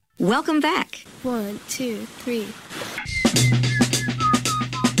Welcome back. 1, 2, 3.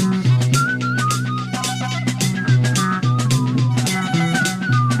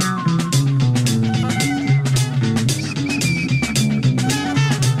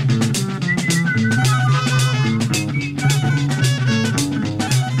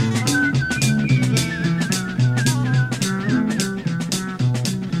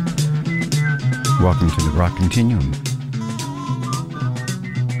 Welcome to the Rockcontinuum.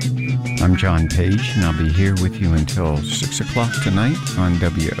 I'm John Page, and I'll be here with you until 6 o'clock tonight on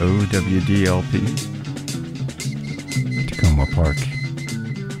WOWDLP, Tacoma Park.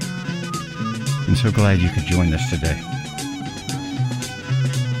 I'm so glad you could join us today.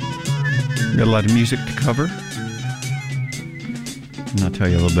 We got a lot of music to cover, and I'll tell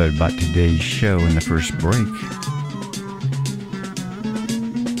you a little bit about today's show in the first break.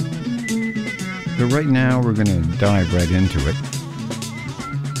 But right now, we're going to dive right into it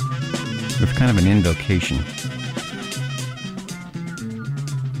with kind of an invocation.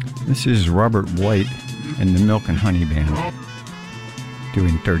 This is Robert White and the Milk and Honey Band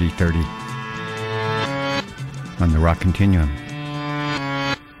doing 30-30 on the Rockcontinuum.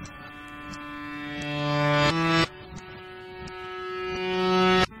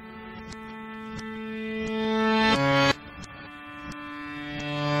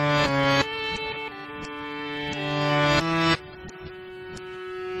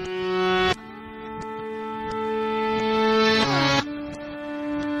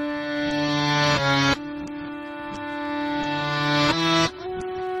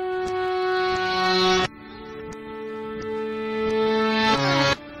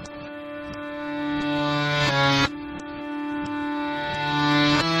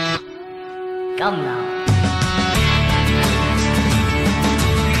 Come now.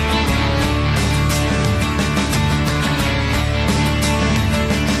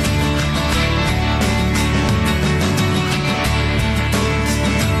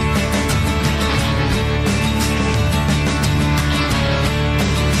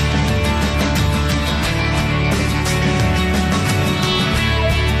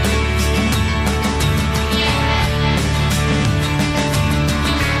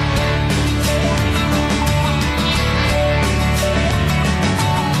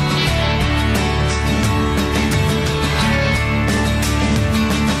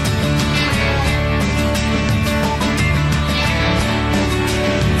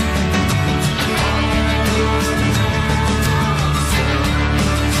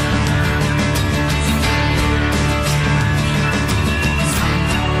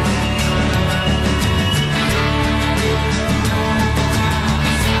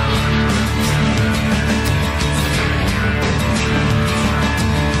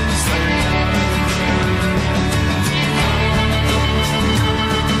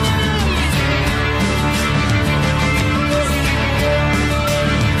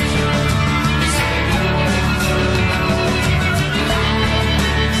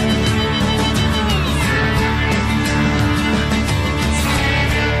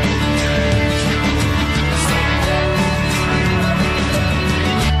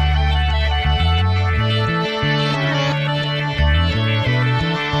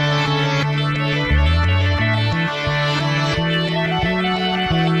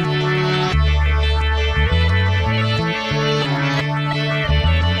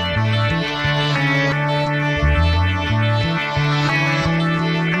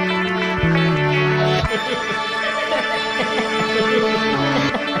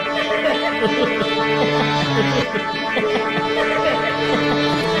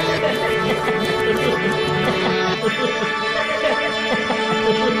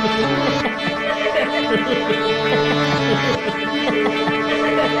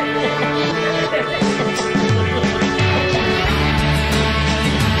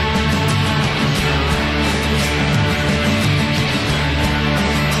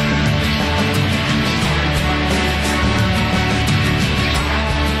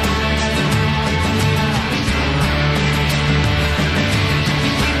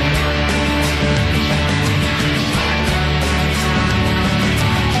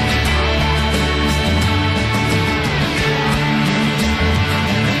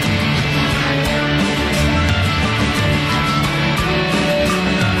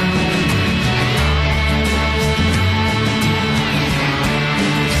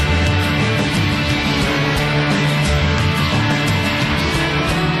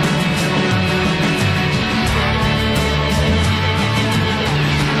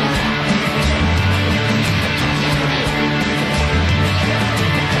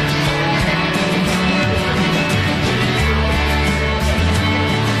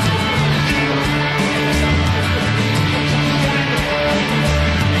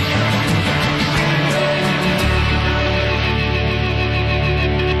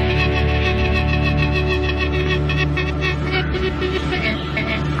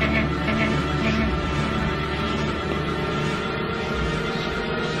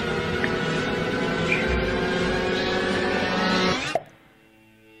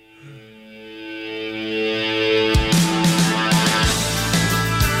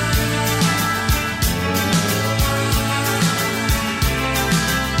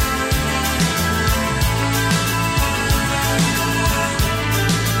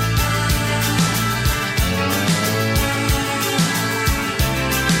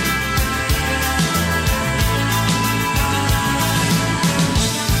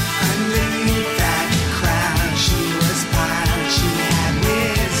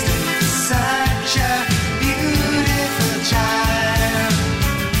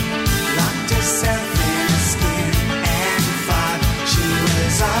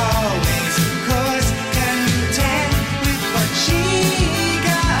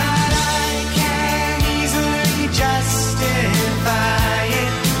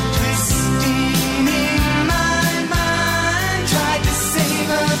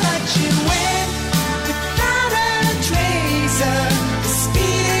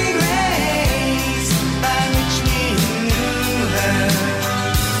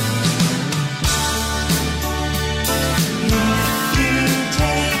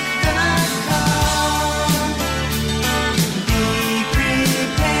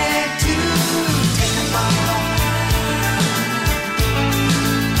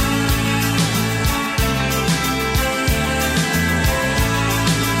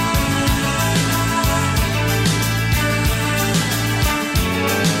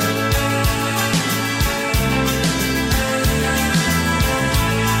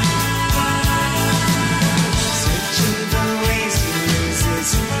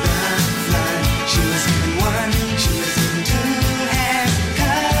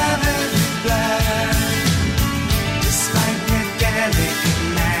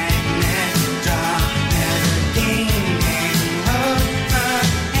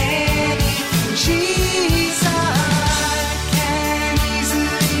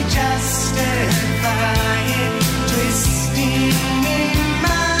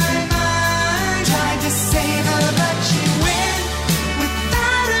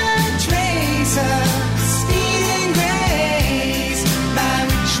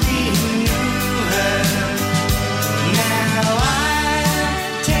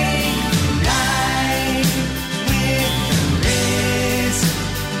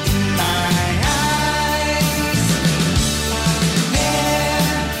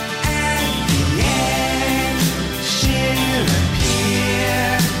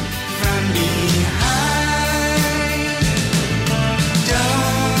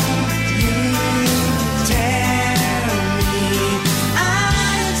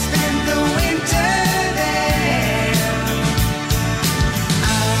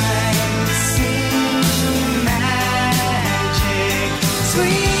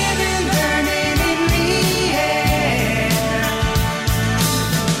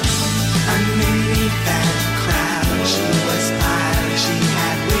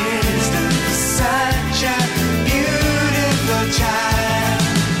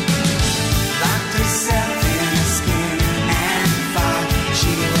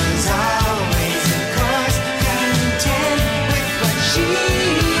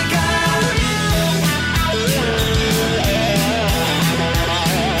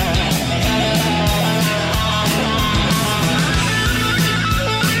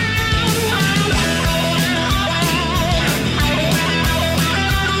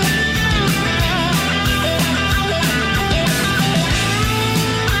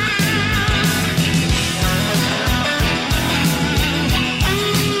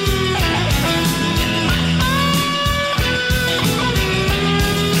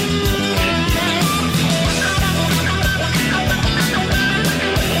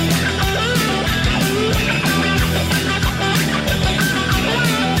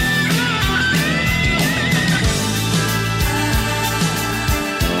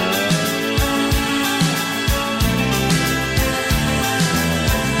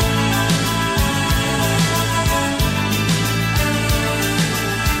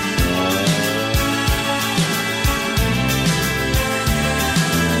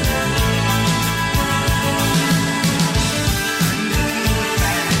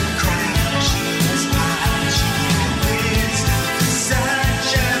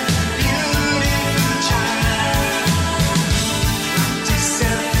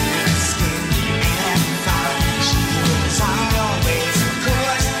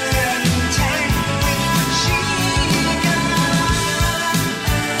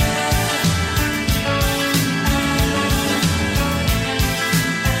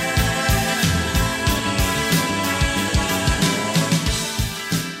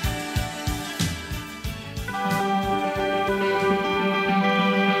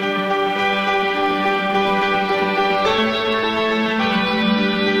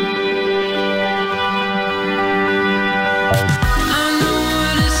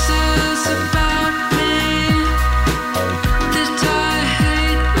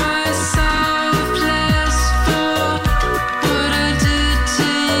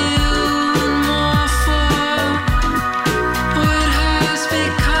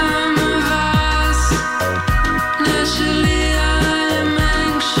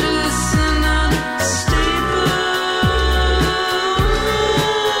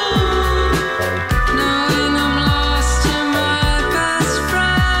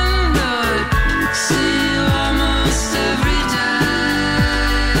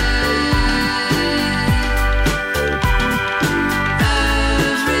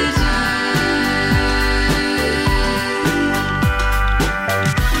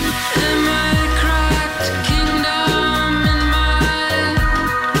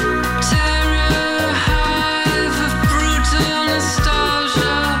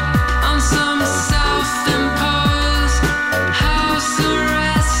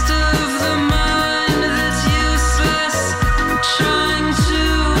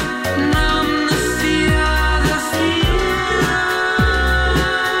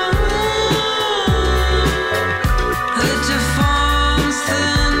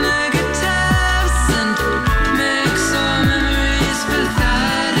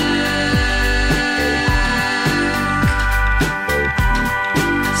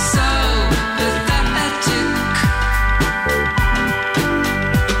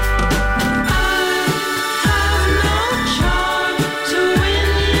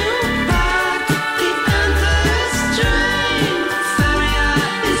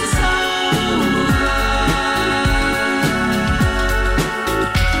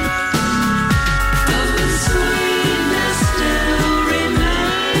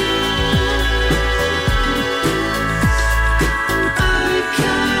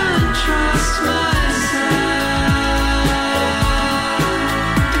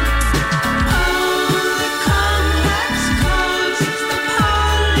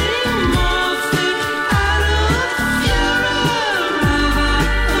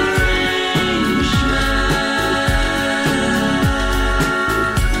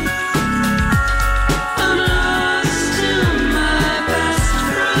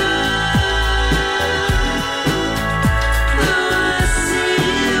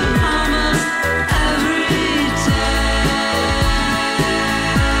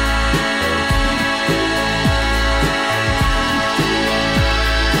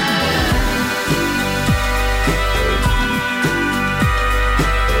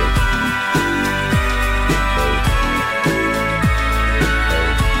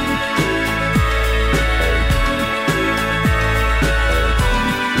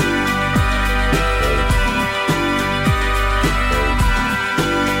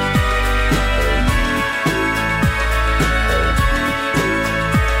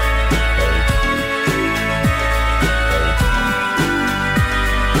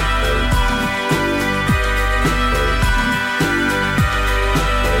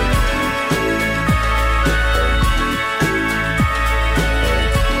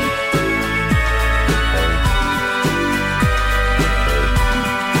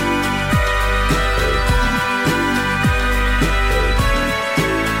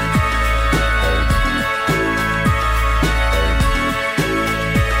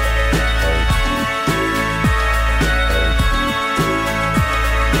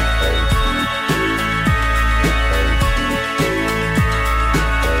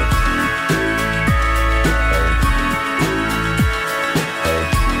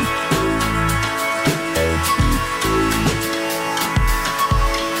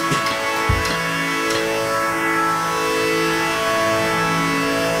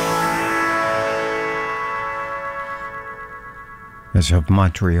 Of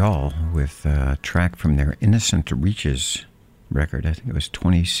Montreal with a track from their Innocent Reaches record. I think it was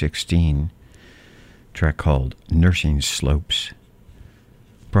 2016. Track called Nursing Slopes.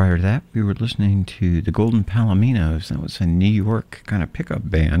 Prior to that, we were listening to the Golden Palominos. That was a New York kind of pickup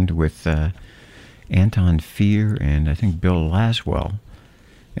band with Anton Fear and I think Bill Laswell,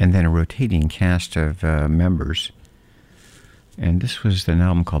 and then a rotating cast of members. And this was an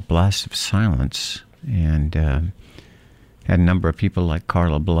album called Blast of Silence, and had a number of people like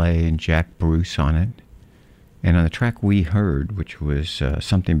Carla Bley and Jack Bruce on it. And on the track we heard, which was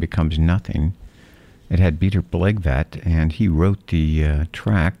Something Becomes Nothing, it had Peter Blegvat, and he wrote the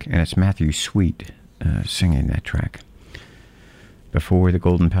track, and it's Matthew Sweet singing that track. Before the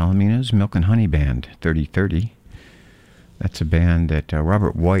Golden Palominos, Milk and Honey Band, 3030. That's a band that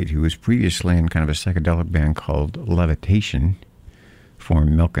Robert White, who was previously in kind of a psychedelic band called Levitation,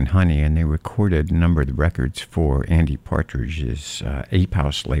 formed Milk and Honey, and they recorded a number of the records for Andy Partridge's Ape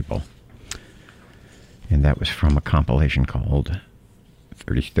House label. And that was from a compilation called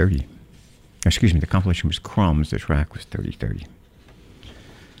 3030. Excuse me, the compilation was Crumbs, the track was 3030.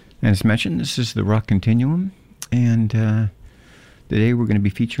 And as mentioned, this is the Rockcontinuum, and today we're going to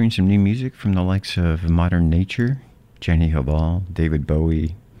be featuring some new music from the likes of Modern Nature, Jenny Hval, David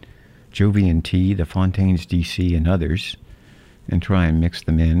Bowie, Jovian Tea, the Fontanes DC, and others, and try and mix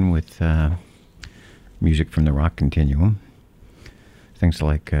them in with music from the Rockcontinuum. Things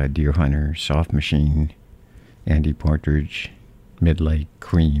like Deerhunter, Soft Machine, Andy Partridge, Midlake,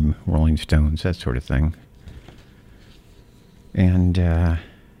 Cream, Rolling Stones, that sort of thing. And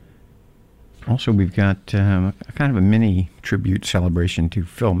also we've got kind of a mini tribute celebration to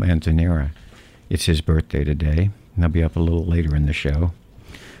Phil Manzanera. It's his birthday today, and that'll be up a little later in the show.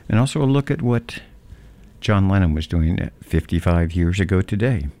 And also a look at what John Lennon was doing 55 years ago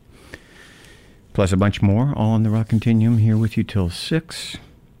today. Plus a bunch more, all on the Rockcontinuum, here with you till 6.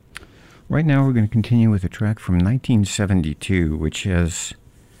 Right now we're going to continue with a track from 1972, which has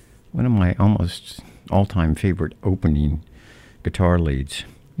one of my almost all-time favorite opening guitar leads.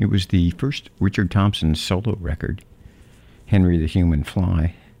 It was the first Richard Thompson solo record, Henry the Human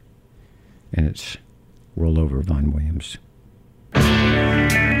Fly, and it's Roll Over Von Williams.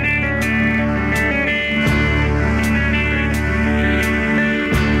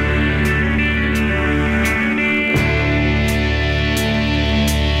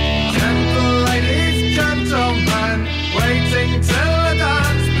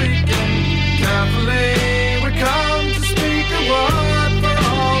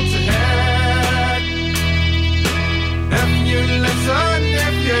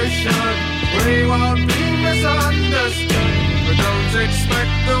 We won't be misunderstood.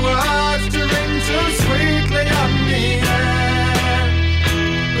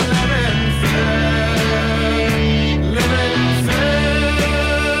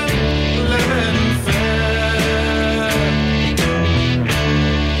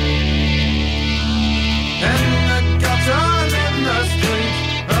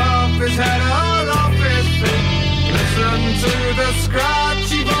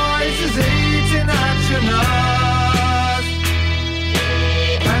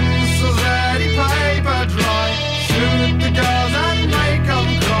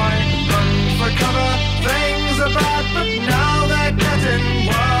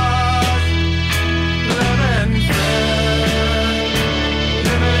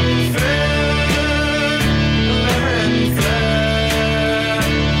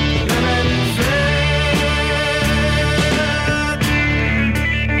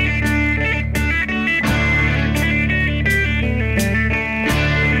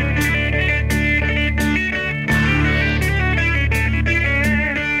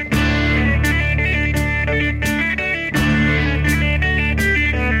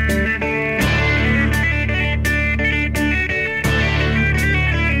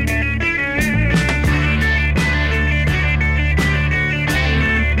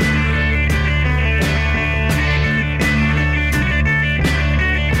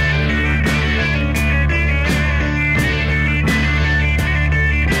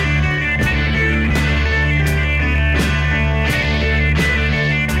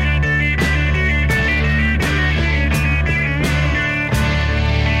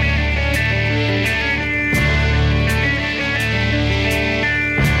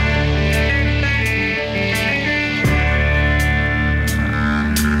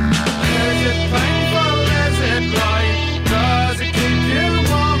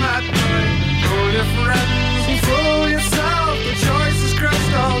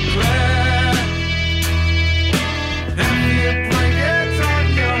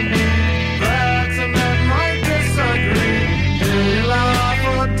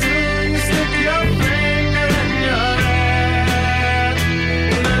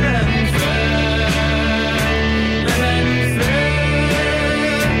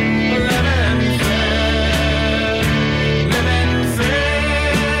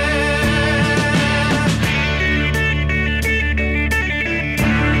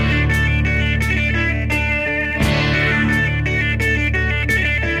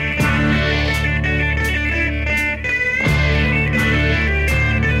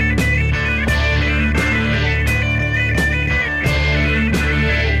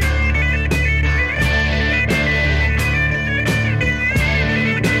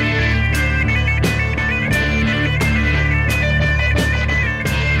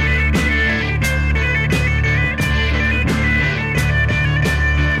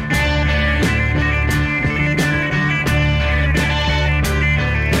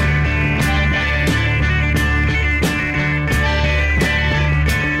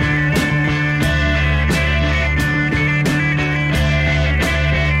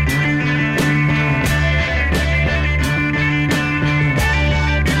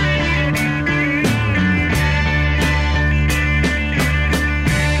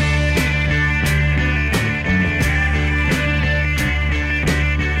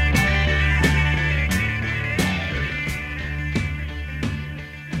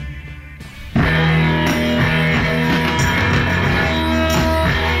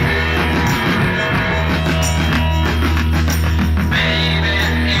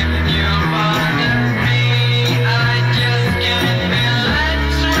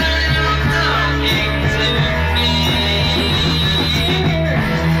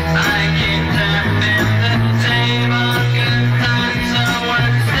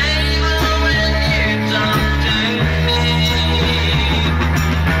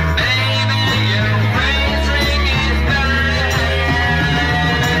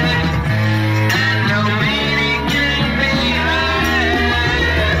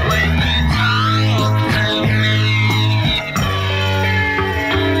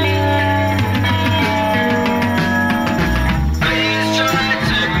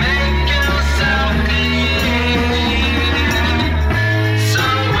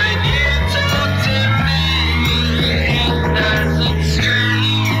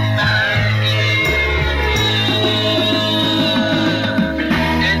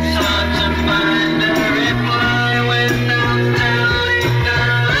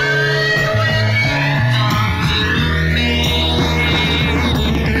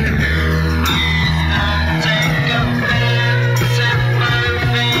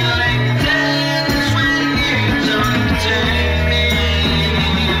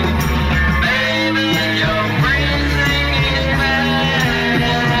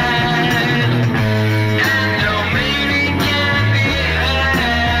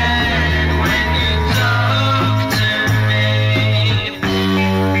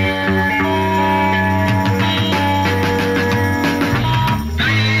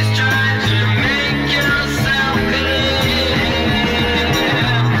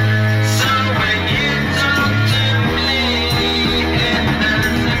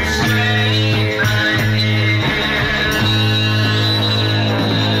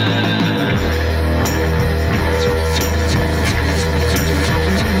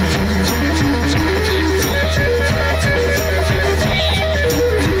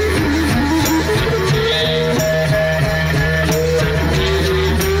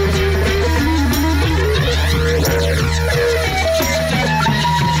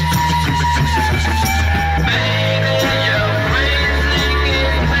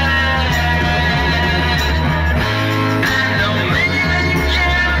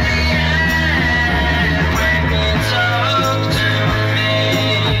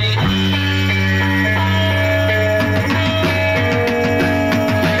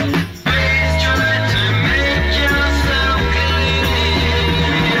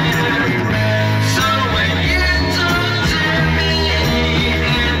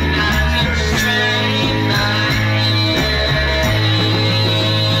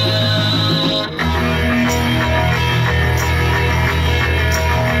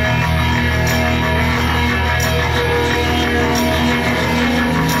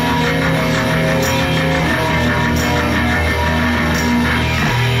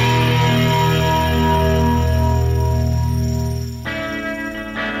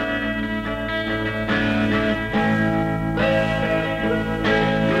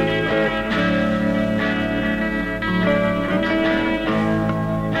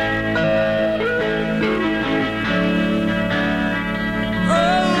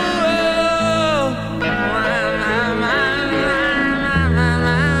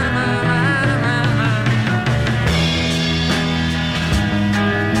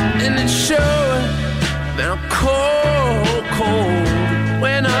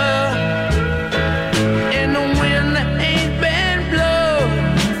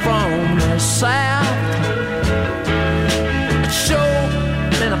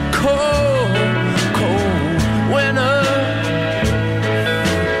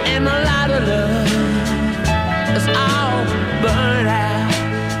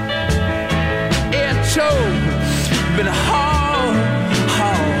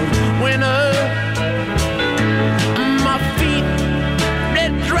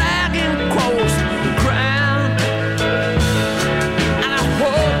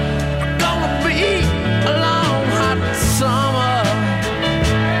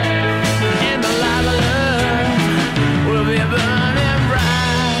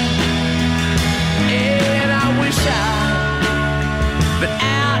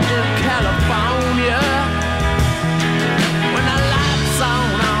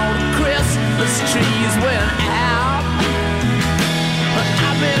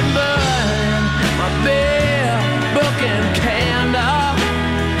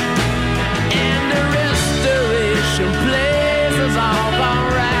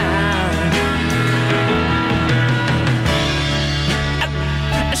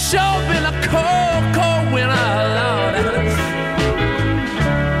 sure been a cold, cold winter, Lord.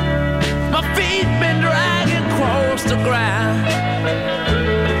 My feet been dragging across the ground,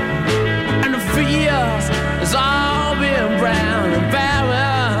 and the fields has all been brown and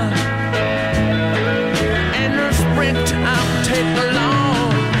barren. And the springtime take a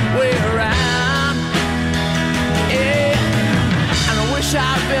long way around. Yeah, and I wish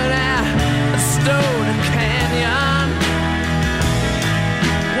I'd been at a Stone Canyon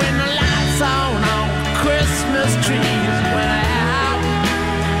when the lights on Christmas trees went out.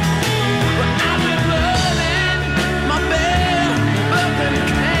 But I've been burning my bare burning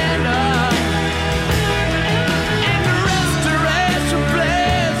candle, and the restoration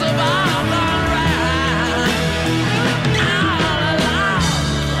plays of all gone round. All along.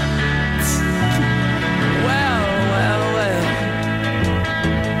 Well, well, well.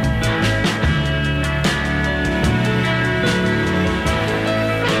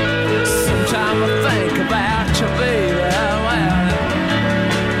 Sometimes I think about you, baby. Well,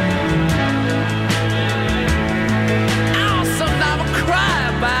 oh, sometimes I cry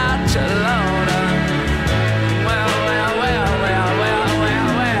about you, Lord. Well, well, well, well, well, well,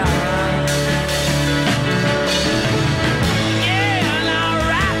 well. Yeah, and I'll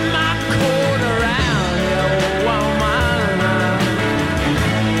wrap my coat around you, woman.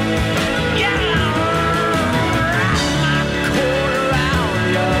 Yeah, I'll wrap my coat around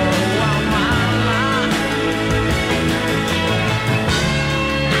you, woman.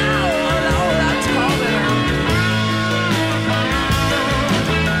 Oh, Lord, I told you.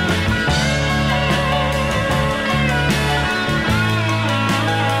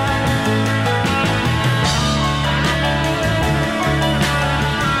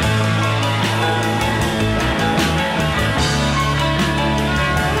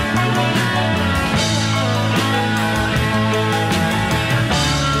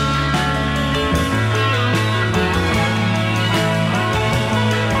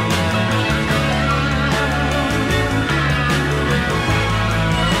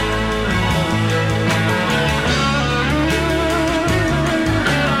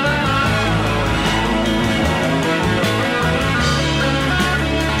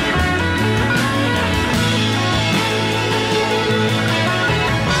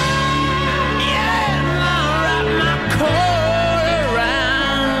 Yeah, and I'll wrap my coat around.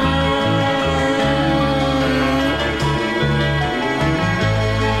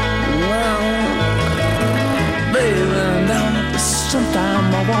 Well, baby, now sometime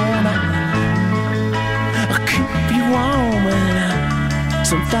I wanna keep you warm, and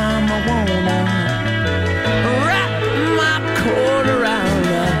sometime I wanna wrap my coat around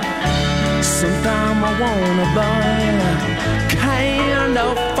you. Sometime I wanna burn a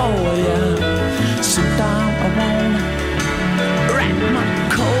candle for you. Sometime I wanna wrap my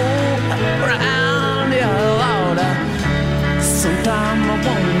coat around you, Lord. Sometime I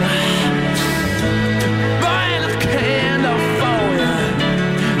wanna burn a candle for you.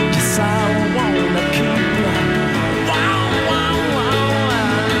 Yes, I wanna keep you warm, warm, warm.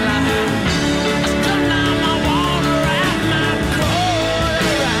 Sometime I wanna wrap my coat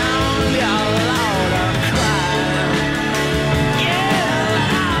around you, Lord. I'm crying. Yeah,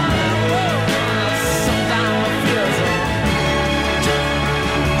 sometimes I feel so.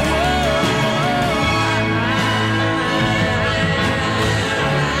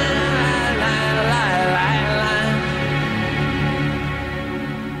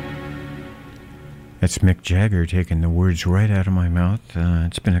 That's Mick Jagger taking the words right out of my mouth.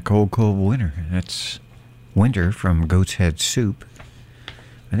 It's been a cold, cold winter. That's Winter from Goat's Head Soup.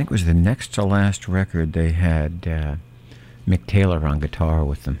 I think it was the next to last record they had Mick Taylor on guitar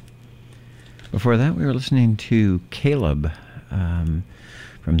with them. Before that, we were listening to Caleb from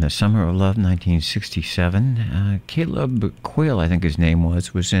the Summer of Love, 1967. Caleb Quayle, I think his name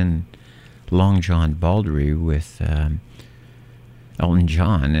was in Long John Baldry with Elton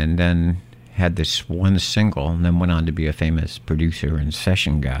John, and then had this one single, and then went on to be a famous producer and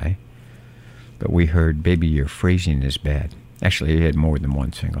session guy. But we heard Baby Your Phrasing Is Bad. Actually, he had more than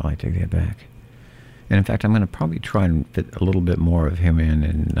one single, I take that back. And in fact, I'm going to probably try and fit a little bit more of him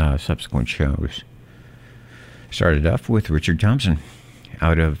in subsequent shows. Started off with Richard Thompson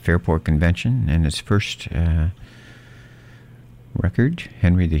out of Fairport Convention, and his first record,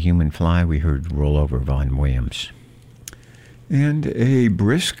 Henry the Human Fly, we heard Roll Over Vaughan Williams. And a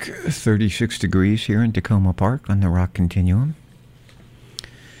brisk 36 degrees here in Tacoma Park on the Rockcontinuum.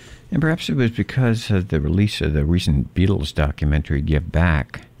 And perhaps it was because of the release of the recent Beatles documentary, Give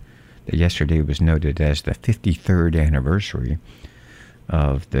Back, that yesterday was noted as the 53rd anniversary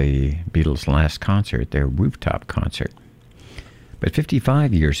of the Beatles' last concert, their rooftop concert. But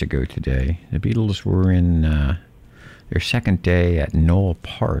 55 years ago today, the Beatles were in their second day at Knoll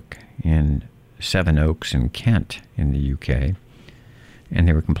Park in Sevenoaks in Kent in the UK. And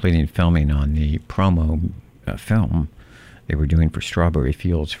they were completing filming on the promo film they were doing for Strawberry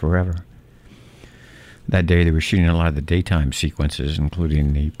Fields Forever. That day they were shooting a lot of the daytime sequences,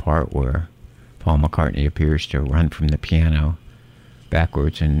 including the part where Paul McCartney appears to run from the piano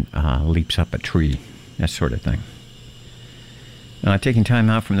backwards and leaps up a tree, that sort of thing. Taking time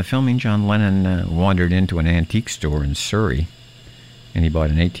out from the filming, John Lennon wandered into an antique store in Surrey, and he bought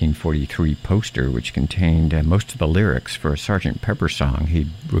an 1843 poster which contained most of the lyrics for a Sgt. Pepper song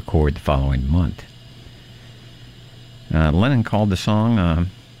he'd record the following month. Lennon called the song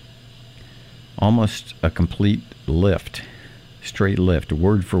almost a complete lift, straight lift,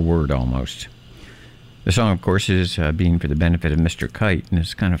 word for word almost. The song, of course, is being for the benefit of Mr. Kite, and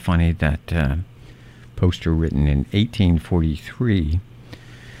it's kind of funny that poster written in 1843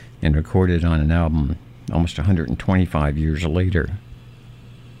 and recorded on an album almost 125 years later,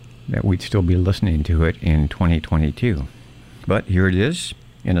 that we'd still be listening to it in 2022. But here it is,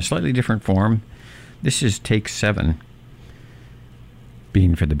 in a slightly different form. This is take 7,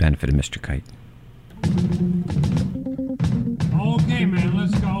 being for the benefit of Mr. Kite. Okay, man,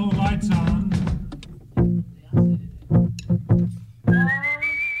 let's go. Lights on.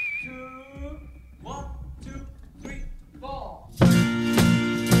 1, 2, 3, 4.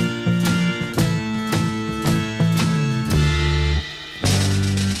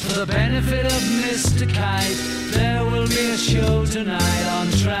 For the benefit of Mr. Kite, there will be a show tonight on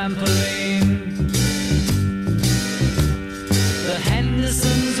trampoline. The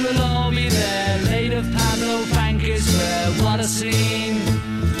Hendersons will all be there. Late of Pablo Frank is where. What a scene!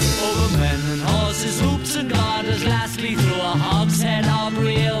 Over men and horses, hoops and garters. Lastly, through a hogshead of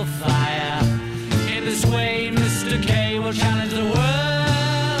real fire. In this way, Mr. K will challenge the world.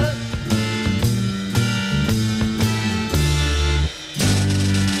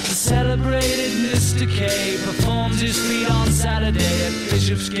 The celebrated Mr. K performs his feat on Saturday at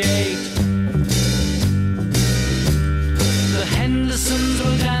Bishopsgate. The Hendersons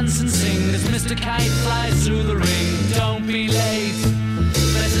will dance and sing as Mr. Kite flies through the ring. Don't be late.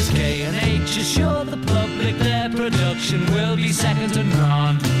 Mrs. K and H assure the public their production will be second to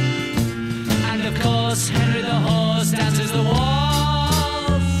none. And of course, Henry the Horse dances the waltz.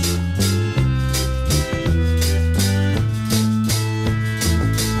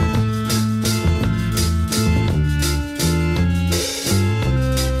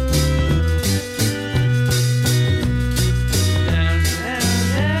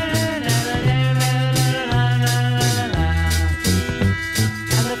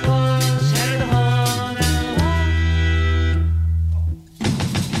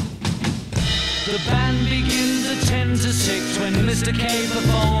 When Mr. K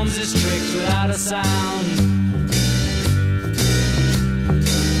performs his tricks without a sound,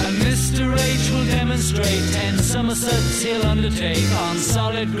 and Mr. H will demonstrate 10 somersaults he'll undertake on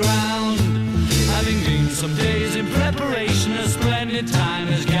solid ground. Having been some days in preparation, a splendid time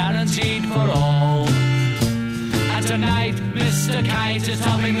is guaranteed for all. And tonight Mr. Kite is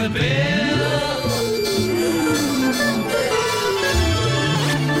topping the bill.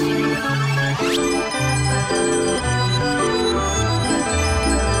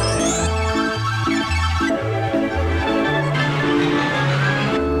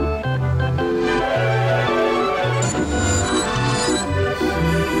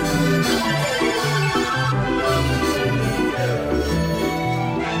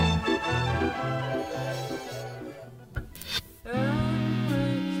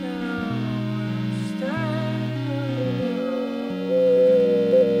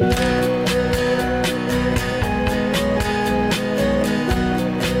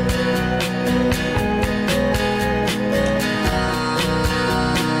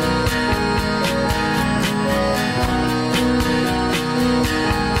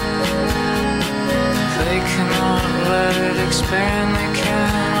 They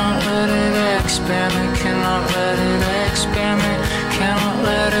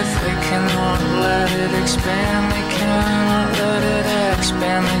cannot let it expand, they cannot let it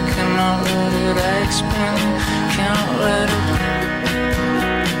expand.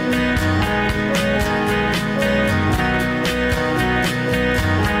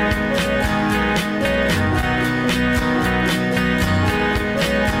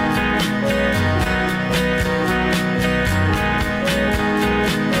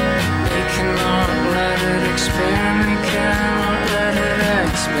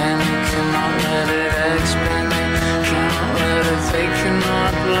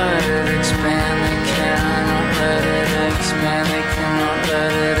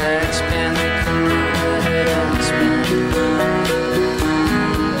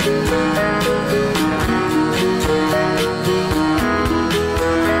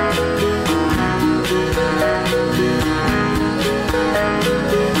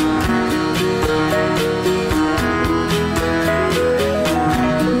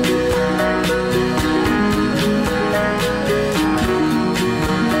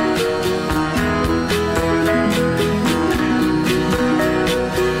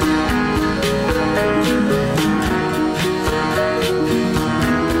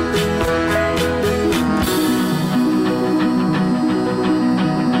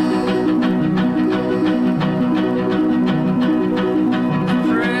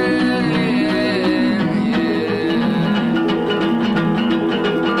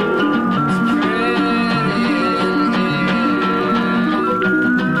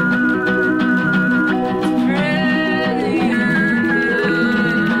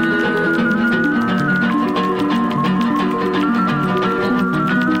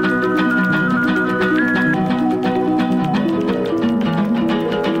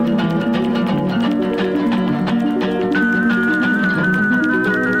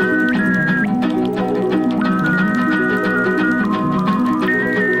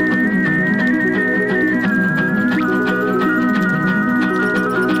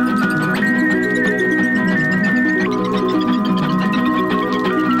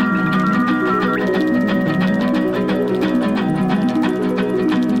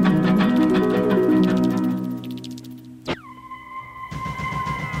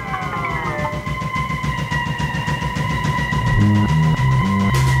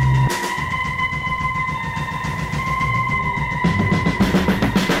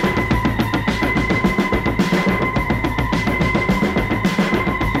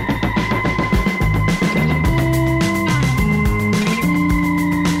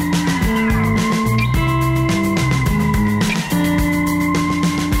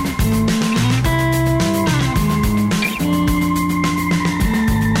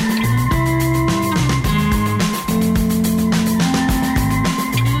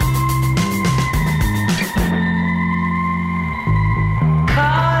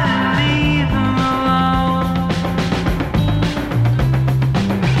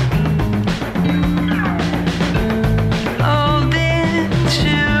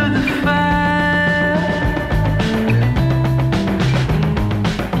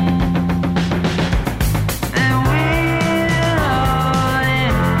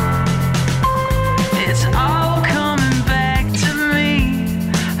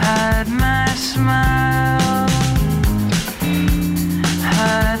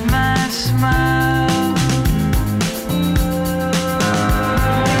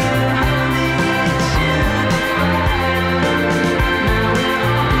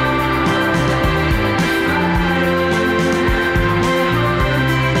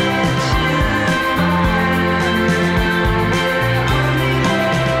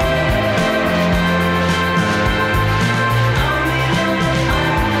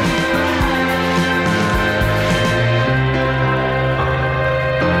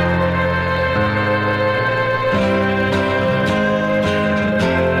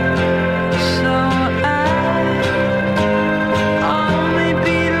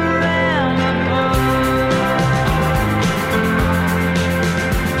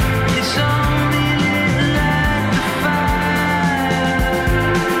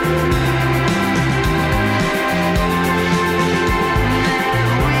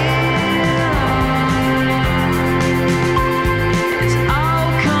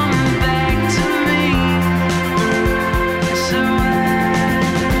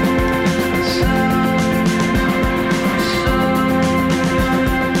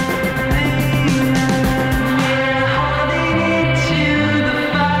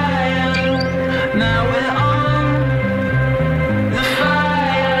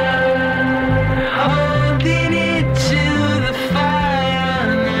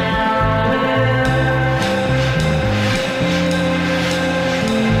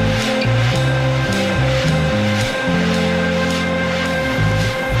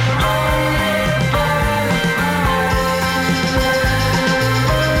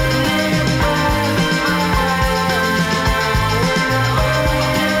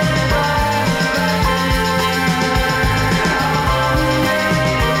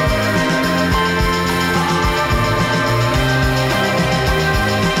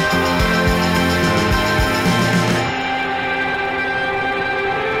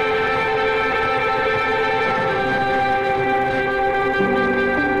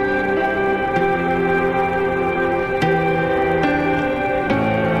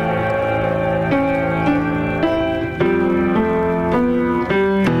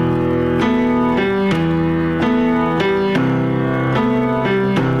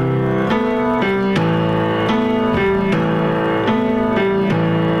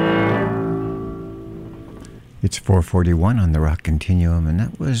 It's 4:41 on the Rockcontinuum, and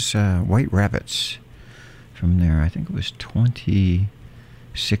that was White Rabbits from their, I think it was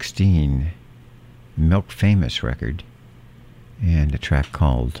 2016 Milk Famous record, and a track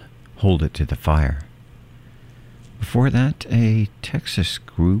called Hold It to the Fire. Before that, a Texas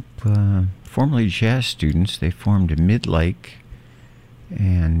group, formerly jazz students, they formed Midlake,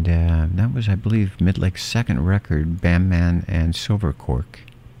 and that was, I believe, Midlake's second record, Bamman and Silver Cork.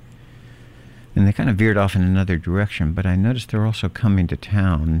 And they kind of veered off in another direction, but I noticed they're also coming to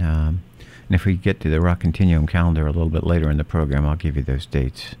town. And if we get to the Rockcontinuum calendar a little bit later in the program, I'll give you those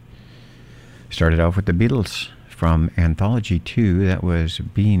dates. Started off with the Beatles from Anthology 2. That was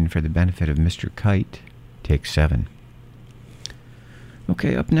Bean for the Benefit of Mr. Kite, Take 7.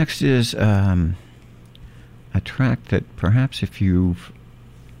 Okay, up next is a track that perhaps if you've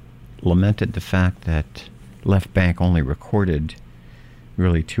lamented the fact that Left Bank only recorded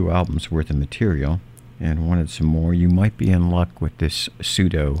really 2 albums worth of material and wanted some more, you might be in luck with this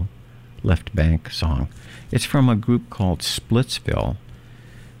pseudo Left Bank song. It's from a group called Splitsville,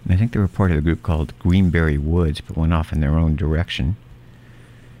 and I think they were part of a group called Greenberry Woods, but went off in their own direction.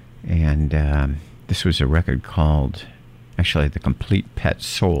 And this was a record called, actually, The Complete Pet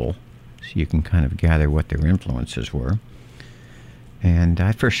Soul, so you can kind of gather what their influences were. And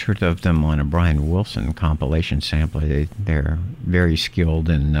I first heard of them on a Brian Wilson compilation sampler. They're very skilled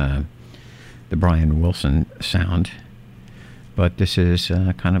in the Brian Wilson sound. But this is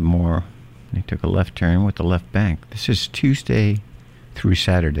kind of more, they took a left turn with the Left Bank. This is Tuesday through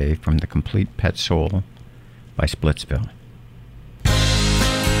Saturday from The Complete Pet Soul by Splitsville.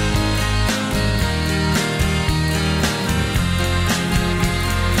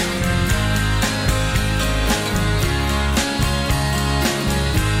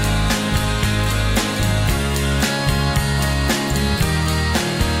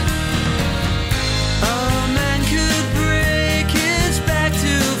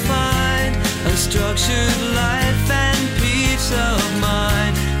 Structured life and peace of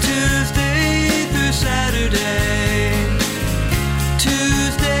mind, Tuesday through Saturday,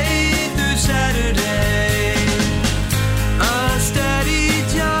 Tuesday through Saturday. A steady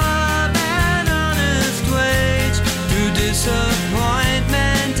job and honest wage through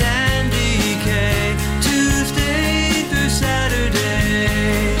disappointment and decay, Tuesday through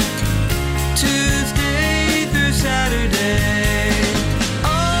Saturday, Tuesday through Saturday.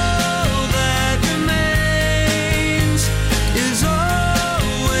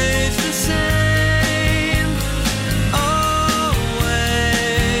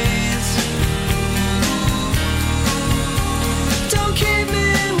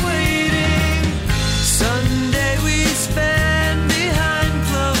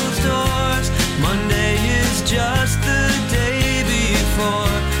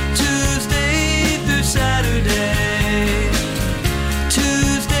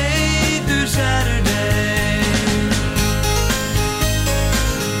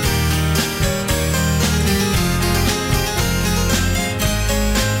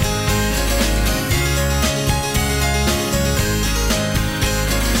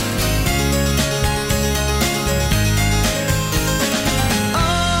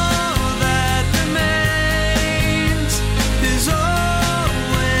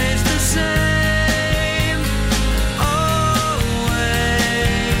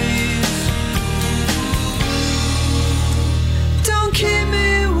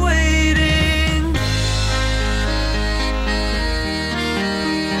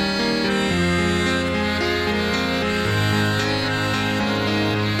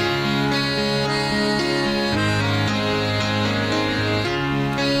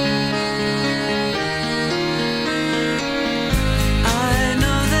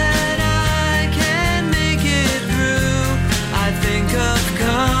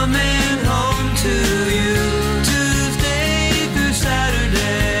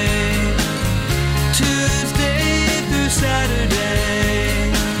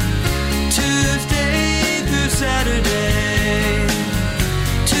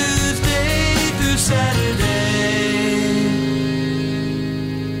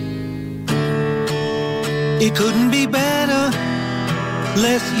 It couldn't be better,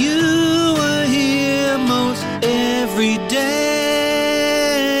 less you were here most every day.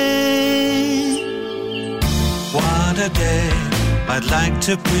 What a day, I'd like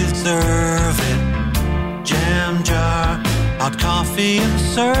to preserve it. Jam jar, hot coffee and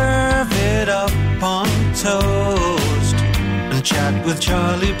serve it up on toast. And chat with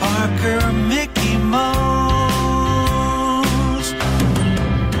Charlie Parker, Mickey Mouse.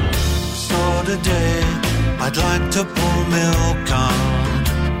 So today, I'd like to pour milk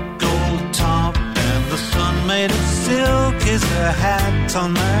on gold top and the sun made lights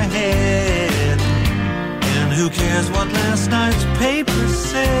on my head. And who cares what last night's paper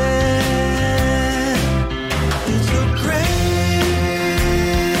said? It's a great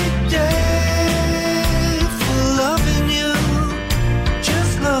day for loving you,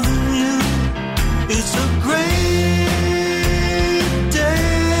 just loving you. It's a great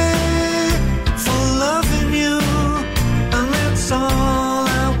day for loving you, and that's all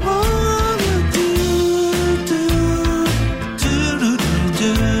I wanna do.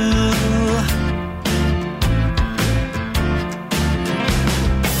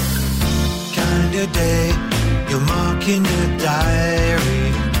 Kind of day, you're marking your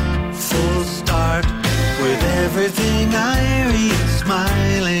diary, full start with everything irie,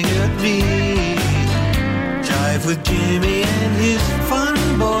 smiling at me. Jive with Jimmy and his fun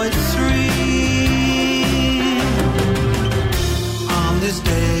boy 3. On this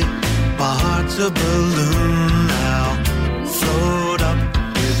day, my heart's a balloon now. Float up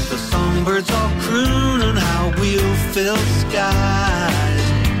with the songbirds all crooning how we'll fill skies.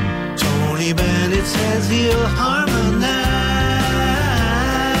 Tony Bennett says he'll harmonize.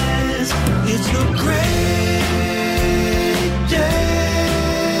 It's a great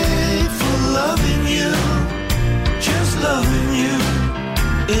day for loving you, just loving you.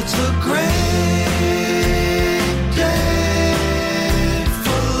 It's a great day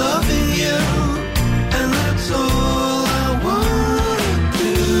for loving you, and that's all I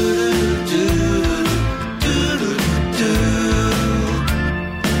wanna do.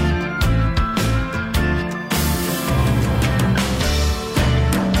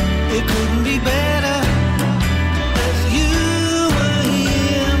 It couldn't be better as you were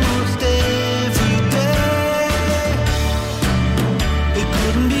here most every day. It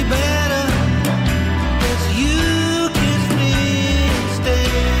couldn't be better as you kissed me and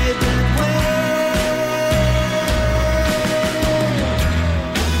stayed that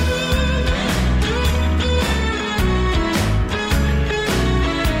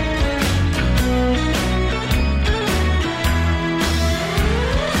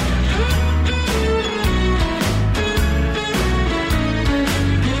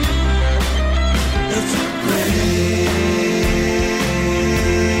It's a great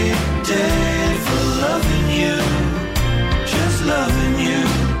day for loving you, just loving you.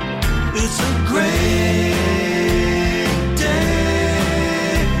 It's a great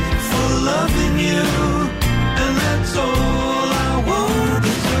day for loving you, and that's all I want.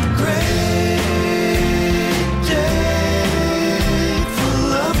 It's a great day for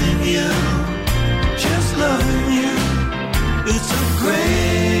loving you, just loving you. It's a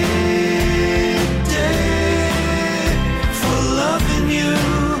great day for loving you,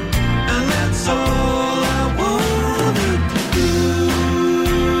 and that's all I wanna do.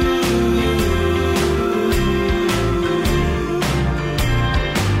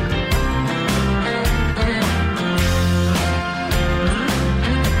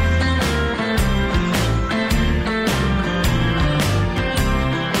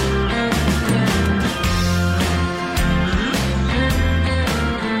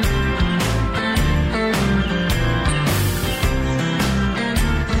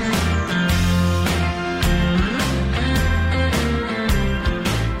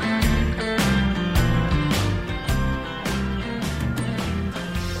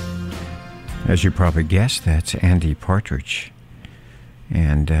 As you probably guessed, that's Andy Partridge.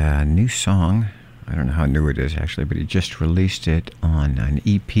 And a new song, I don't know how new it is actually, but he just released it on an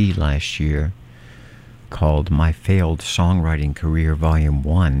EP last year called My Failed Songwriting Career Volume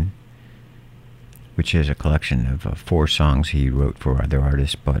 1, which is a collection of 4 songs he wrote for other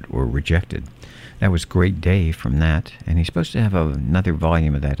artists but were rejected. That was Great Day from that, and he's supposed to have another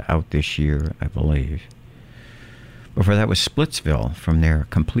volume of that out this year, I believe. Before that was Splitsville from their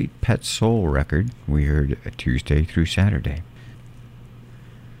Complete Pet Soul record. We heard Tuesday through Saturday.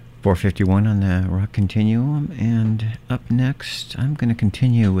 4:51 on the Rockcontinuum, and up next I'm going to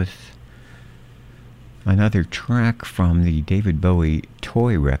continue with another track from the David Bowie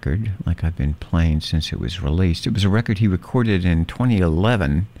Toy record, like I've been playing since it was released. It was a record he recorded in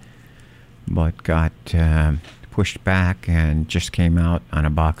 2011, but got pushed back and just came out on a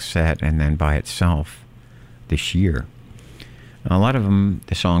box set and then by itself this year. A lot of them,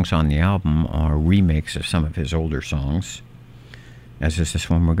 the songs on the album, are remakes of some of his older songs, as is this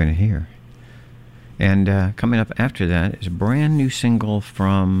one we're going to hear. And coming up after that is a brand new single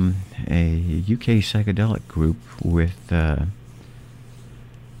from a UK psychedelic group with the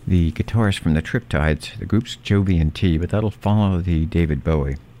guitarist from the Triptides. The group's Jovian Tea, but that'll follow the David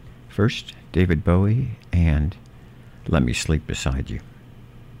Bowie. First, David Bowie and Let Me Sleep Beside You.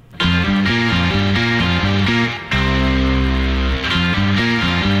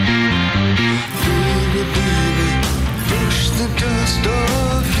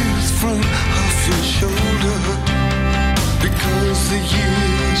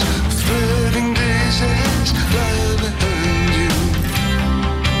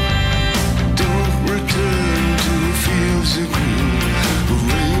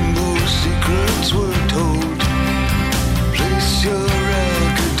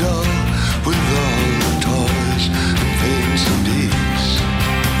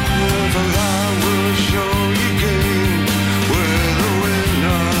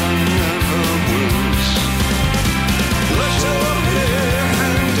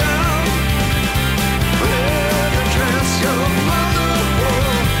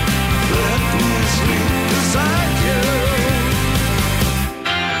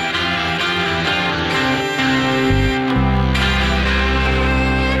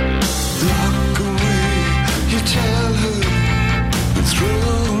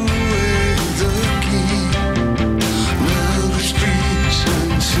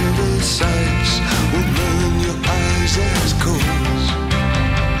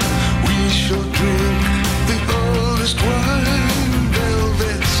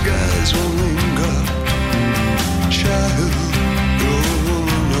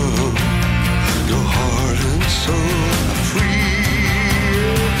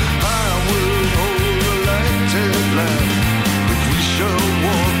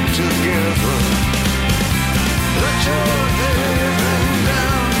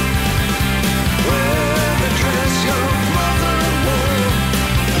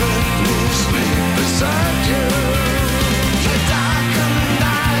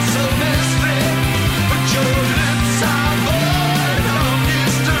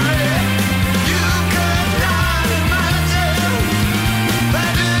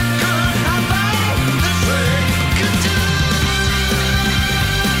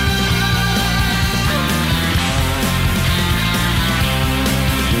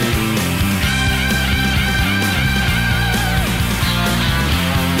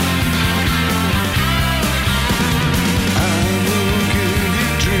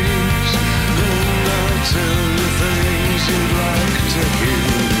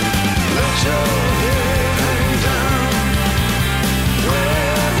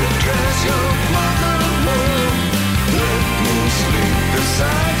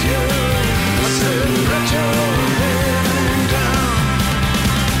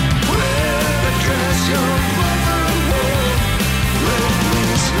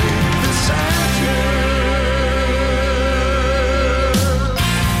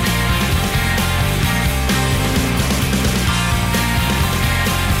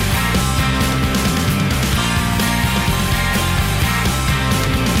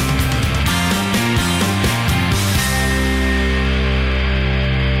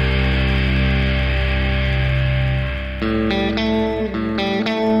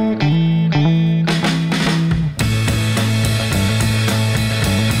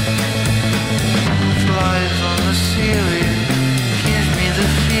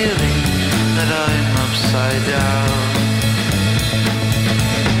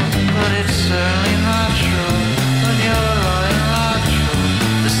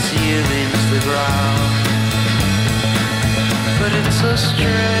 it's a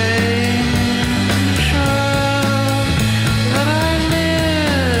strange world that I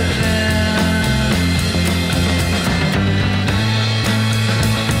live in.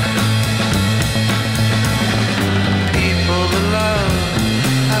 People below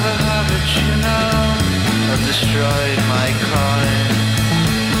have a habit, you know, of destroying my crime.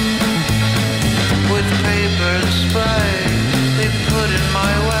 With paper and spray they put in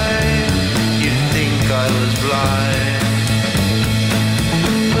my way, you'd think I was blind.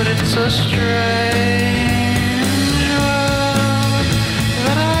 But it's a strange world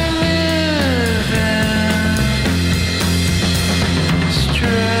that I live in.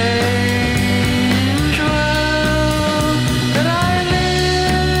 Strange world that I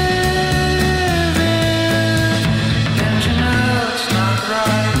live in. And you know it's not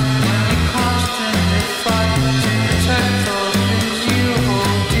right when you constantly fight to protect those things you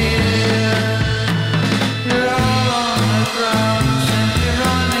hold dear. You're all on the ground, simply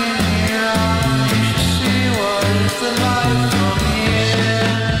running around. You should see what is the life from here.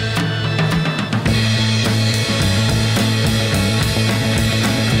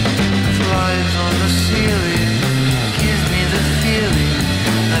 Flies on the ceiling give me the feeling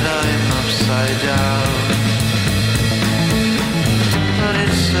that I'm upside down. But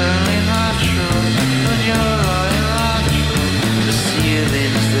it's certainly natural when you're lying lateral. The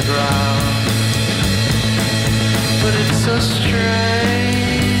ceiling's the ground. But it's a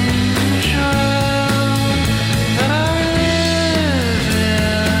strange world that I live in.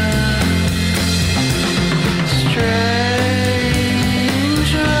 Strange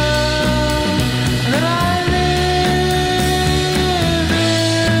world that I live in.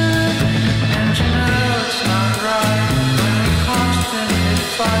 And you know it's not right when we constantly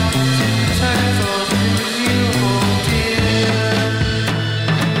fight to protect those things you hold dear.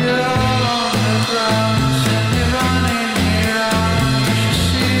 You're all on the ground, simply running around. You should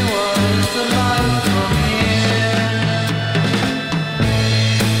see what is the life from here.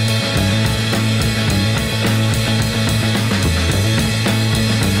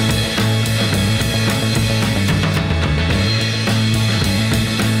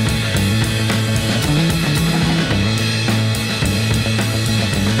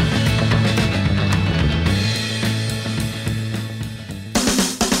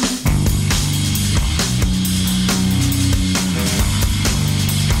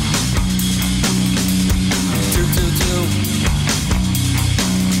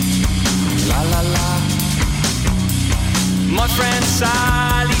 My friend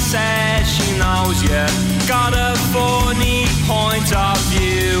Sally says she knows you got a funny point of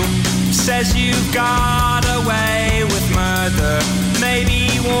view. Says you got away with murder,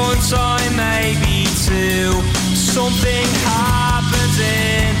 maybe one time, maybe two. Something happens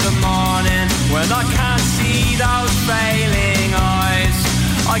in the morning when I can't see those failing eyes.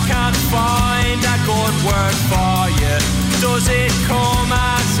 I can't find a good word for you. Does it come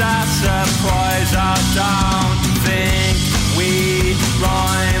as a surprise? I don't think we'd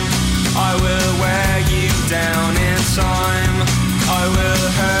rhyme. I will wear you down in time. I will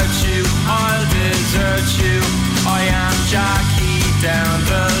hurt you, I'll desert you. I am Jackie down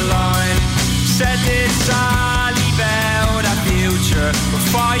the line. Said this Sally about a future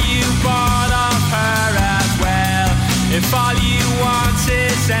before you bought off her as well. If all you want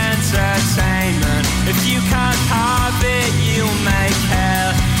is entertainment, if you can't have it, you'll make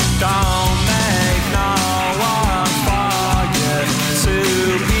hell. Don't make no one for you to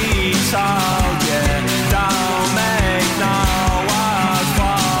be told, yeah. Don't make no one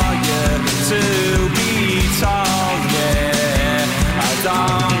for you to be told, yeah. I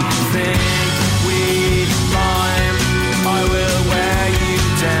don't think we'd rhyme. I will wear you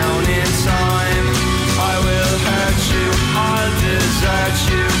down in time. I will hurt you, I'll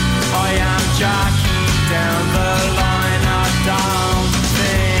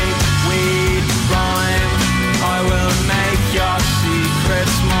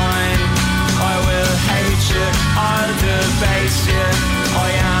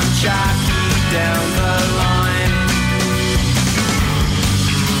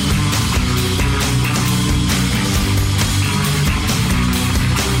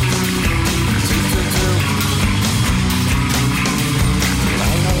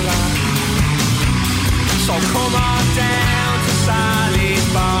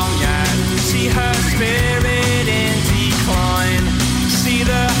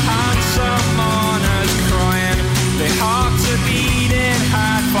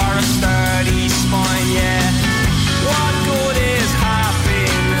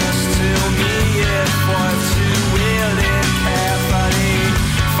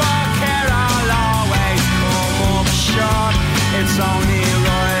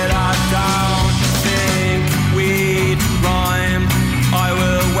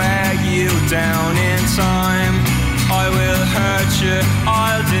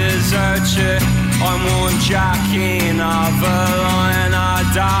someone jacking up a line. I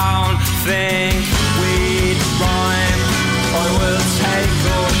don't think we'd rhyme. I will take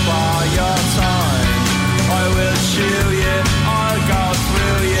up all your time. I will chew you, I'll go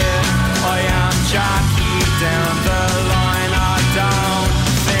through you. I am Jackie down the line. I don't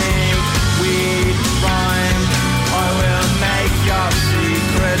think we'd rhyme. I will make your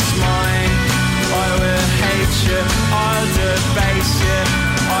secrets mine. I will hate you, I'll debase you.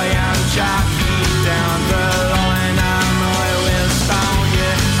 I am Jackie down the line, and I will stone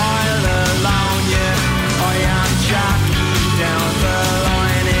you, I'll alone you. I am Jackie down the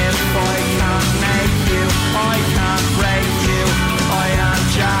line. If I can't make you, I can't break you. I am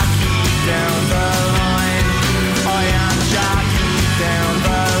Jackie down the line. I am Jackie down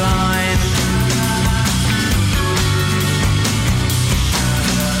the line.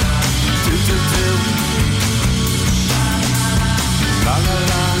 Do do do. La la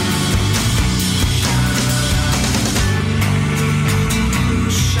la.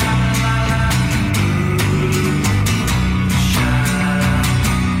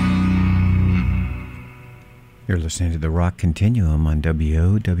 You're listening to the Rockcontinuum on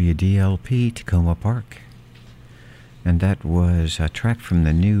WOWDLP Tacoma Park. And that was a track from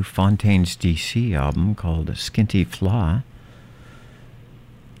the new Fontanes DC album called Skinty Fla.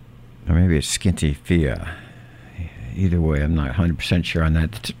 Or maybe it's Skinty Fia. Either way, I'm not 100% sure on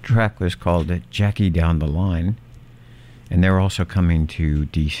that. The track was called Jackie Down the Line. And they're also coming to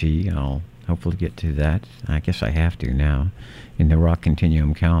DC. I'll hopefully get to that. I guess I have to now. In the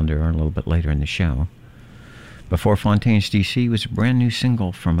Rockcontinuum calendar a little bit later in the show. Before Fontanes DC was a brand new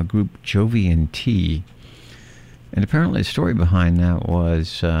single from a group, Jovian Tea. And apparently the story behind that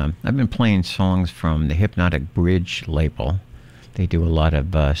was, I've been playing songs from the Hypnotic Bridge label. They do a lot of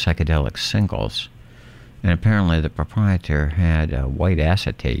psychedelic singles. And apparently the proprietor had a white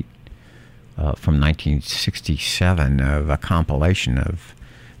acetate from 1967 of a compilation of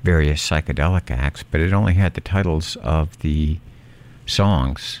various psychedelic acts, but it only had the titles of the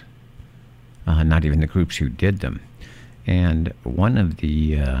songs. Not even the groups who did them. And one of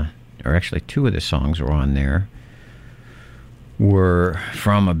the, or actually two of the songs were on there, were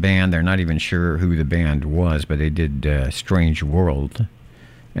from a band. They're not even sure who the band was, but they did Strange World.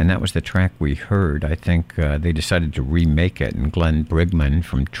 And that was the track we heard. I think they decided to remake it, and Glenn Brigman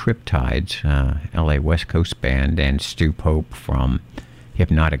from Triptides, LA West Coast band, and Stu Pope from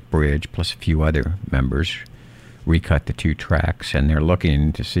Hypnotic Bridge, plus a few other members, recut the two tracks, and they're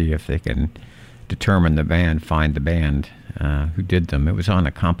looking to see if they can determine the band, find the band who did them. It was on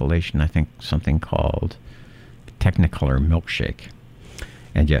a compilation, I think, something called Technicolor Milkshake.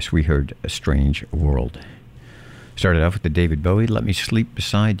 And yes, we heard A Strange World. Started off with the David Bowie, Let Me Sleep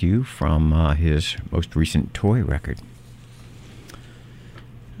Beside You, from his most recent Toy record.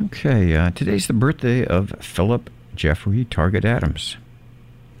 Okay, today's the birthday of Philip Jeffrey Target Adams,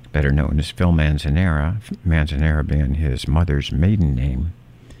 better known as Phil Manzanera, Manzanera being his mother's maiden name.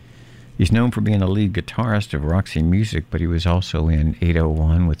 He's known for being a lead guitarist of Roxy Music, but he was also in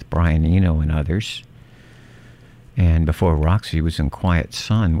 801 with Brian Eno and others. And before Roxy, he was in Quiet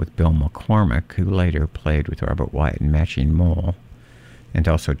Sun with Bill McCormick, who later played with Robert Wyatt and Matching Mole, and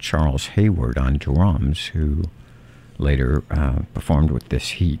also Charles Hayward on drums, who later performed with This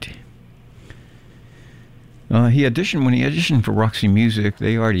Heat. When he auditioned for Roxy Music,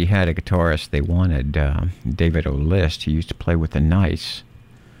 they already had a guitarist they wanted, David O'List. He used to play with the Nice.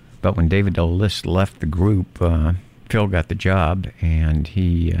 But when David O'List left the group, Phil got the job, and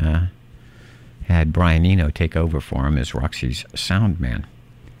he had Brian Eno take over for him as Roxy's sound man.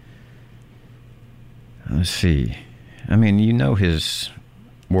 Let's see. I mean, you know his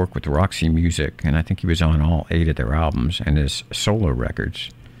work with Roxy Music, and I think he was on all 8 of their albums and his solo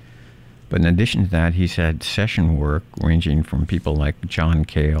records. But in addition to that, he's had session work ranging from people like John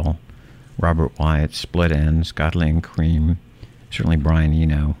Cale, Robert Wyatt, Split Enz, Godley and Cream, certainly Brian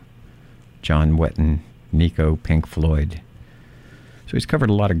Eno, John Wetton, Nico, Pink Floyd. So he's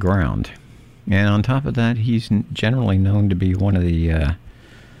covered a lot of ground. And on top of that, he's generally known to be one of the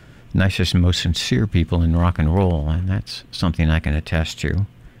nicest and most sincere people in rock and roll, and that's something I can attest to.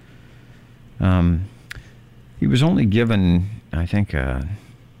 He was only given, I think,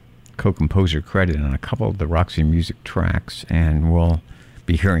 co-composer credit on a couple of the Roxy Music tracks, and we'll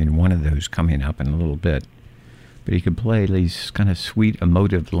be hearing one of those coming up in a little bit. But he could play these kind of sweet,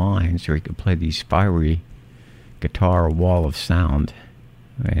 emotive lines, or he could play these fiery guitar wall of sound,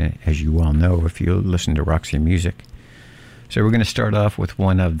 as you well know if you listen to Roxy Music. So we're going to start off with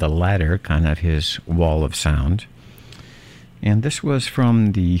one of the latter, kind of his wall of sound. And this was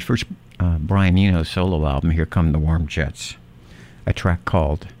from the first Brian Eno solo album, Here Come the Warm Jets, a track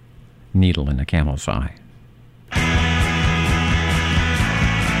called Needle in a Camel's Eye.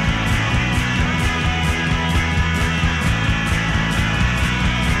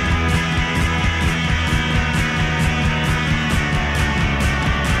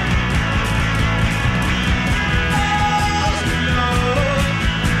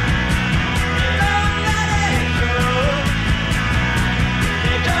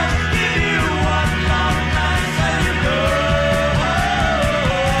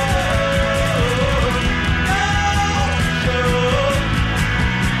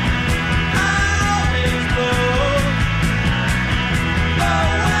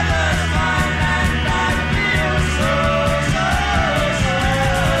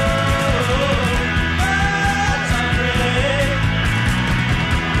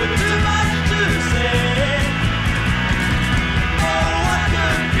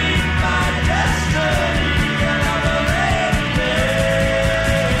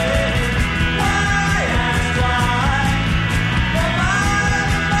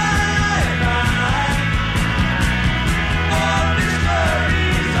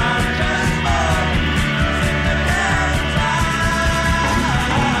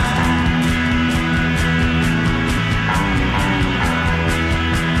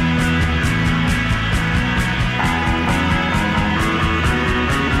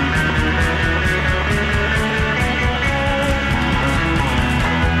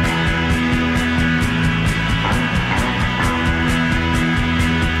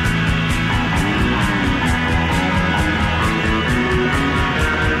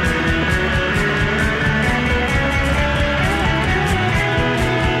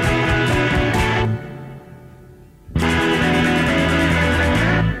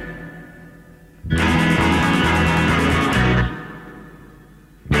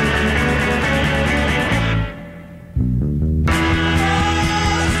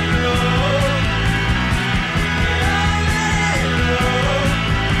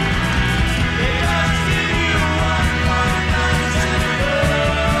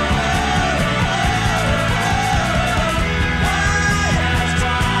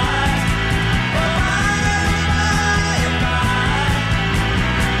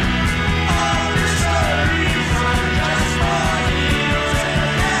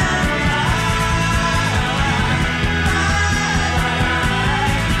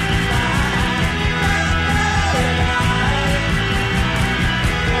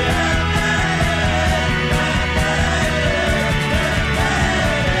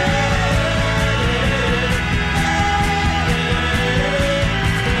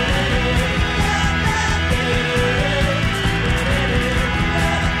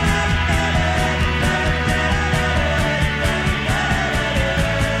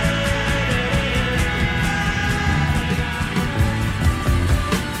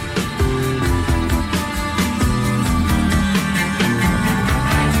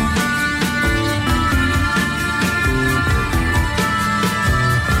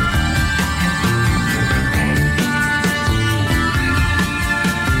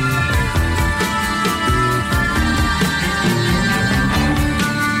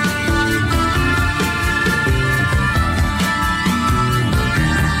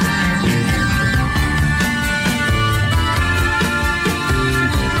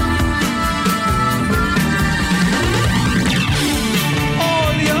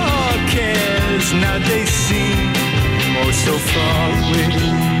 so far away.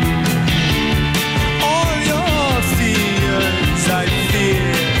 All your fears I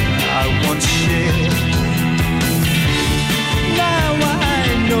fear I once shared. Now I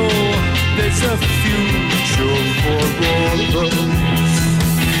know there's a future for all of us.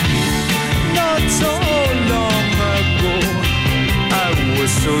 Not so long ago I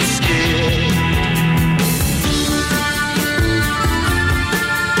was so scared.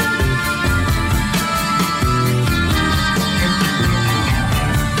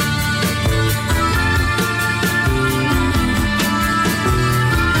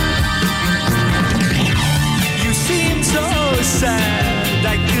 Sad,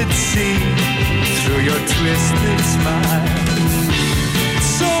 I could see through your twisted smile.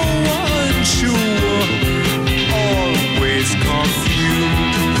 So unsure, always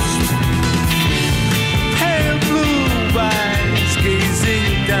confused. Pale blue eyes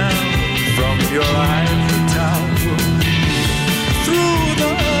gazing down from your ivory tower. Through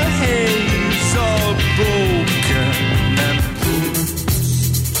the haze, all broken and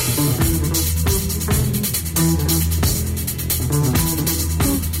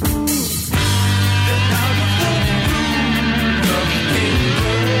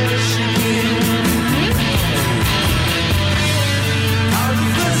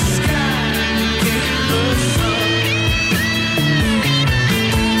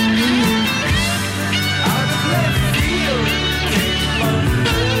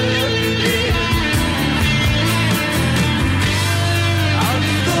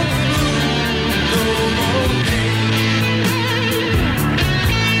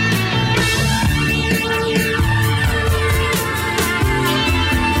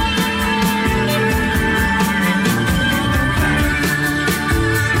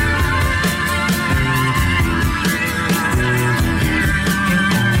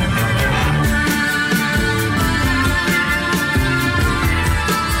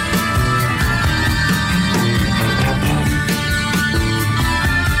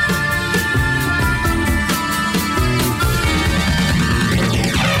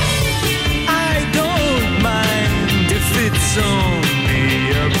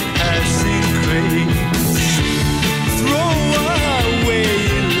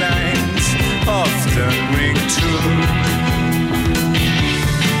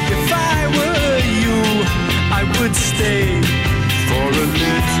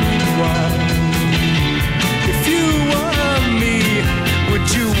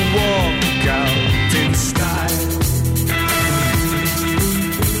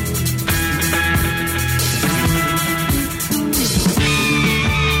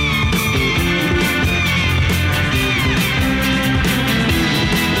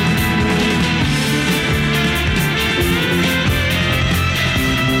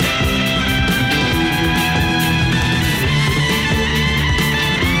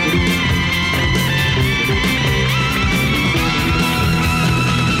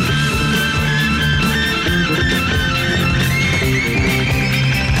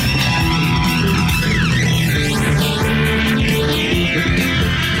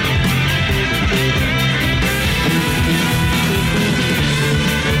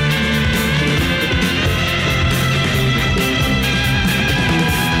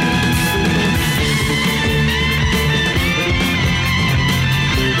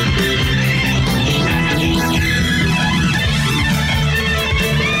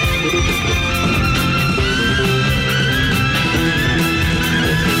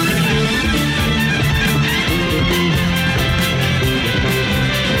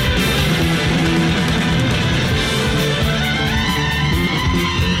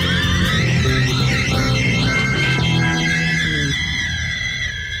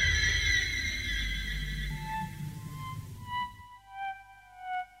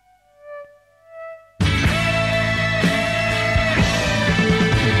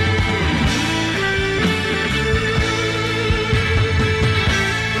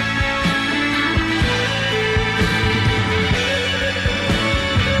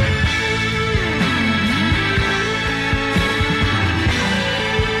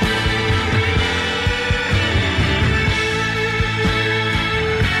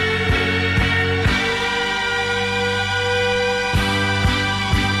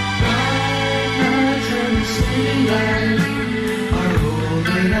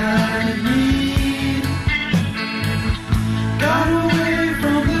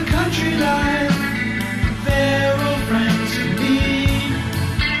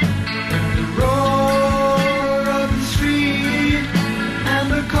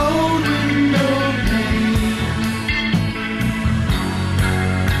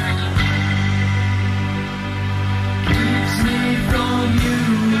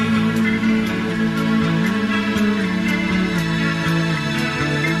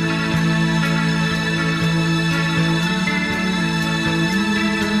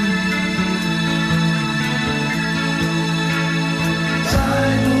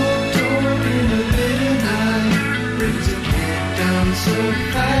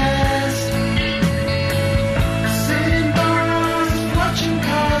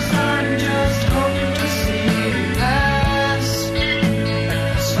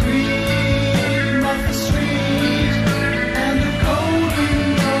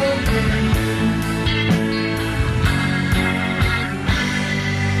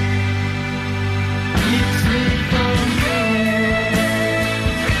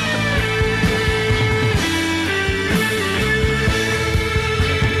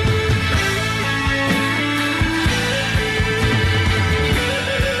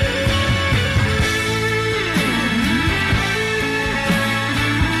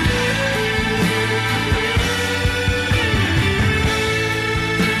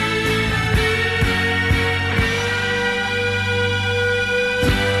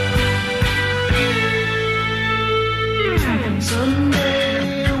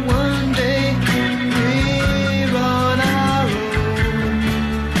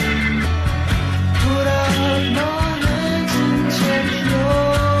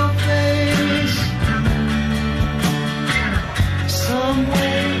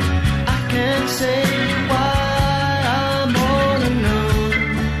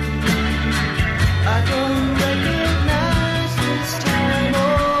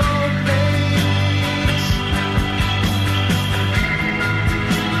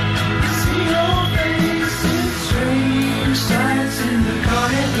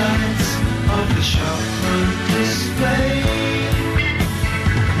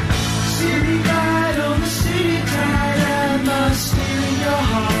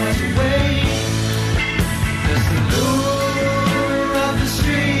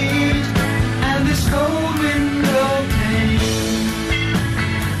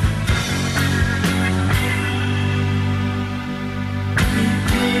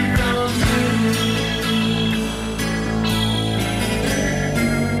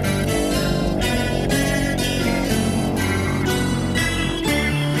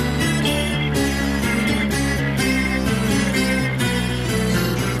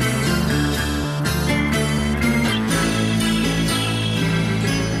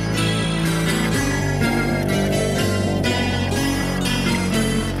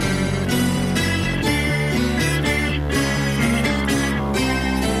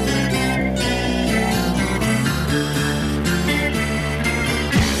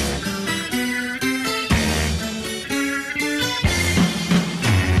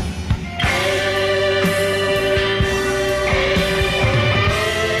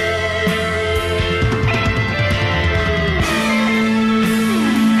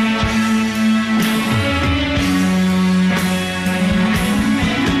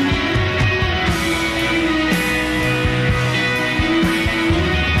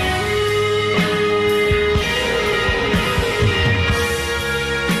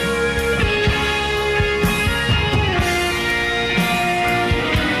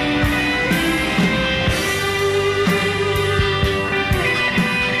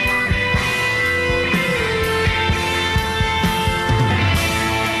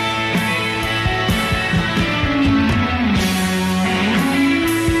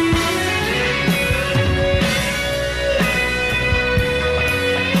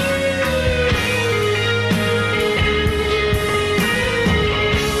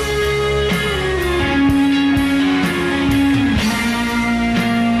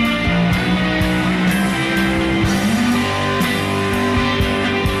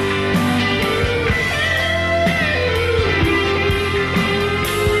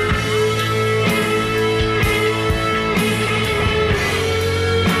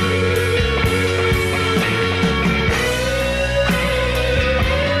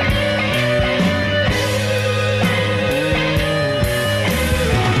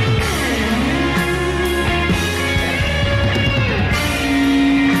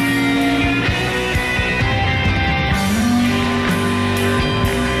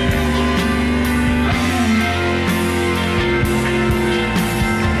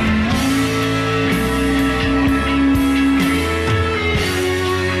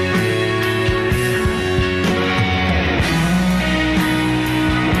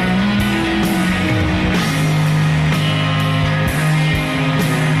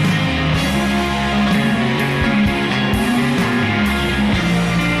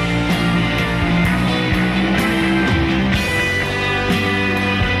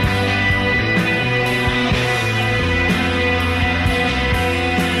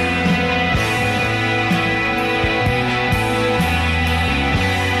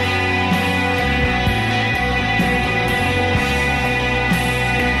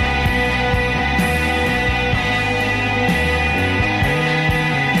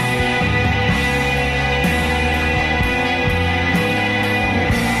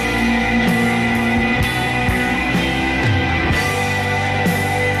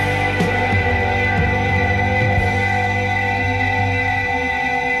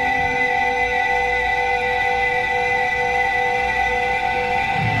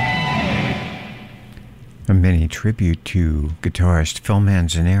tribute to guitarist Phil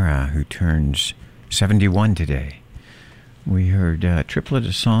Manzanera, who turns 71 today. We heard a triplet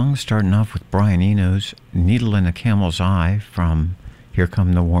of songs, starting off with Brian Eno's Needle in a Camel's Eye from Here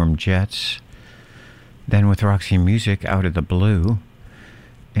Come the Warm Jets, then with Roxy Music, Out of the Blue,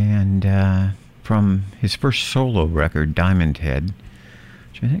 and from his first solo record, Diamond Head,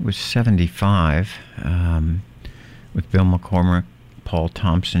 which I think was 75, with Bill McCormick, Paul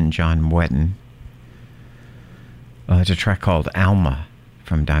Thompson, John Wetton. It's a track called Alma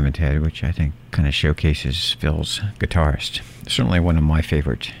from Diamond Head, which I think kind of showcases Phil's guitarist. Certainly one of my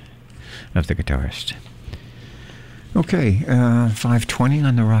favorite of the guitarists. Okay, 5:20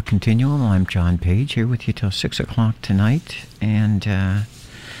 on the Rockcontinuum. I'm John Page, here with you till 6 o'clock tonight. And I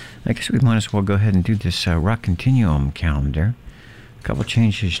guess we might as well go ahead and do this Rockcontinuum calendar. A couple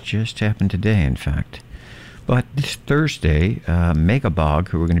changes just happened today, in fact. But this Thursday, Megabog,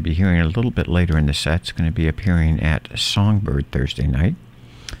 who we're going to be hearing a little bit later in the set, is going to be appearing at Songbird Thursday night.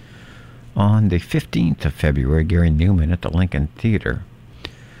 On the 15th of February, Gary Newman at the Lincoln Theater.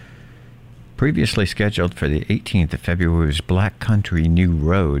 Previously scheduled for the 18th of February was Black Country New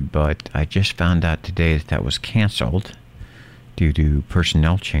Road, but I just found out today that that was canceled due to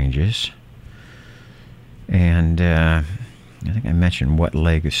personnel changes. And I think I mentioned What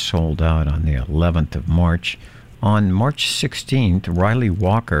Leg is sold out on the 11th of March. On March 16th, Riley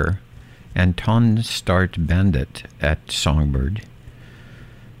Walker and Ton Start Bandit at Songbird.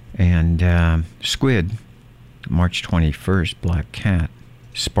 And Squid, March 21st, Black Cat,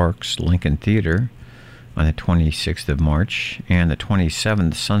 Sparks, Lincoln Theater on the 26th of March. And the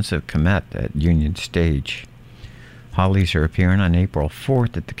 27th, Sons of Kemet at Union Stage. Hollies are appearing on April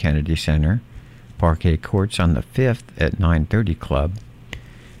 4th at the Kennedy Center. Parquet Courts on the 5th at 9:30 Club.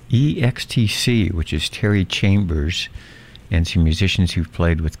 EXTC, which is Terry Chambers and some musicians who've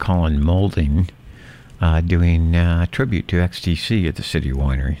played with Colin Moulding, doing tribute to XTC at the City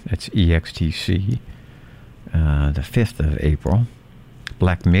Winery. That's EXTC, the 5th of April.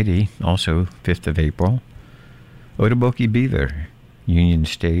 Black Midi, also 5th of April. Otoboki Beaver, Union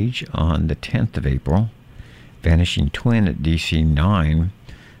Stage on the 10th of April. Vanishing Twin at DC 9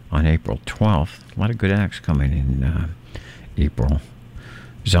 on April 12th. A lot of good acts coming in April.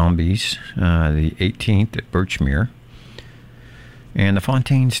 Zombies, the 18th at Birchmere. And the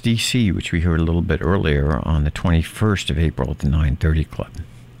Fontanes DC, which we heard a little bit earlier, on the 21st of April at the 9:30 Club.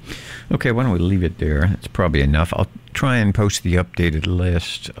 Okay, why don't we leave it there? That's probably enough. I'll try and post the updated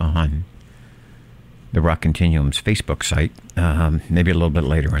list on the Rockcontinuum's Facebook site, maybe a little bit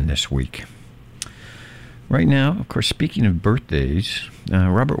later in this week. Right now, of course, speaking of birthdays,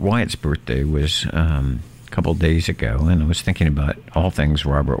 Robert Wyatt's birthday was a couple days ago, and I was thinking about all things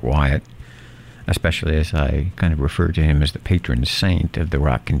Robert Wyatt, especially as I kind of refer to him as the patron saint of the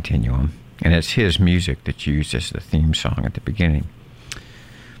Rockcontinuum, and it's his music that's used as the theme song at the beginning.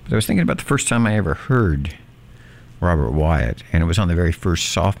 But I was thinking about the first time I ever heard Robert Wyatt, and it was on the very first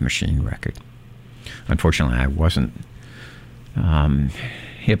Soft Machine record. Unfortunately, I wasn't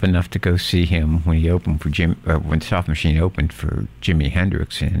hip enough to go see him when he opened for when Soft Machine opened for Jimi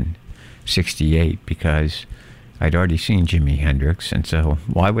Hendrix in '68, because I'd already seen Jimi Hendrix, and so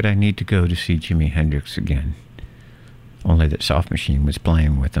why would I need to go to see Jimi Hendrix again? Only that Soft Machine was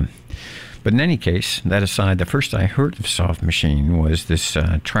playing with him. But in any case, that aside, the first I heard of Soft Machine was this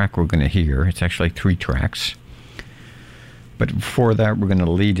track we're going to hear. It's actually 3 tracks. But before that, we're going to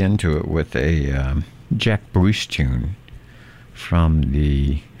lead into it with a Jack Bruce tune from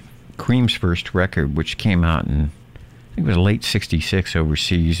the Cream's first record, which came out in, I think it was late 66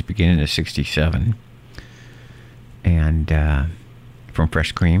 overseas, beginning of 67. And from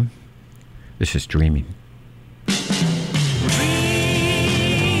Fresh Cream, this is Dreaming.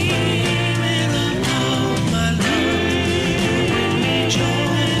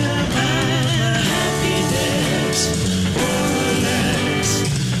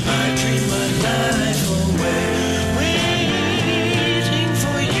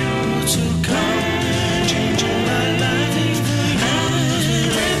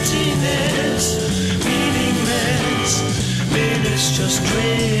 Just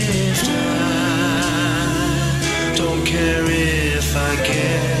drift. I don't care if I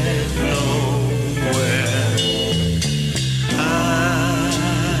get nowhere. I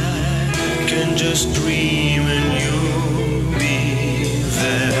can just dream and you'll be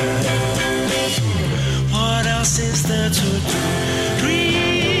there. What else is there to do?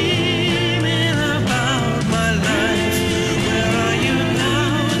 Dreaming about my life. Where are you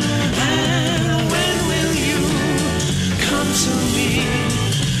now? And when will you come to me?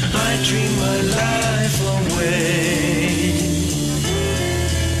 I dream my life away.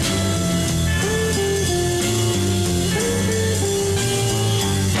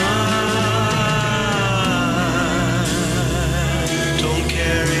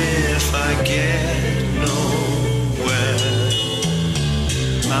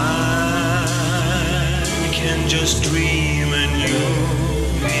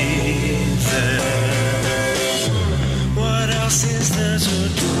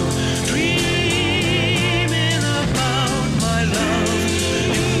 dreaming about my love.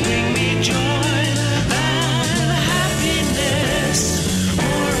 You bring me joy and happiness,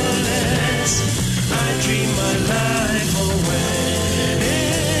 more or less. I dream my life away.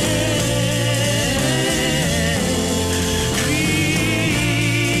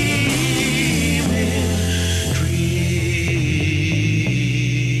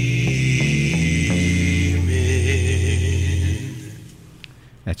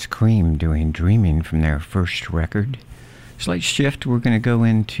 That's Cream doing Dreaming from their first record. Slight shift, we're going to go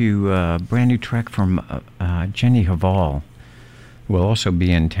into a brand new track from Jenny Hval, who will also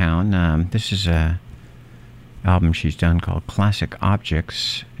be in town. This is a album she's done called Classic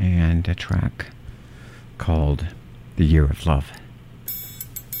Objects, and a track called The Year of Love.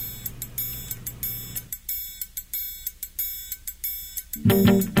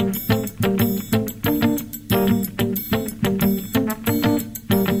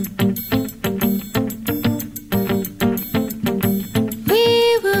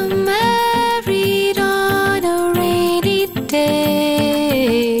 We were married on a rainy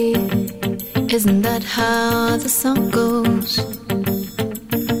day. Isn't that how the song goes?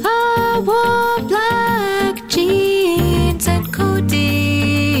 I wore black jeans and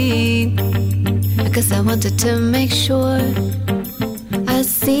codeine. I guess I wanted to make sure I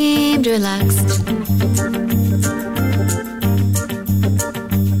seemed relaxed.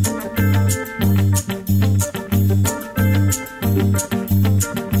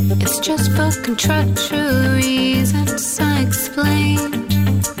 It's just for contractual reasons, I explained.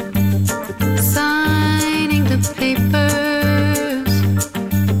 Signing the papers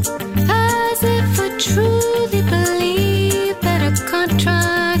as if I truly believed that a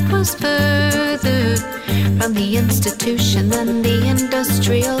contract was further from the institution than the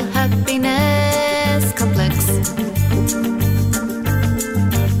industrial happiness complex.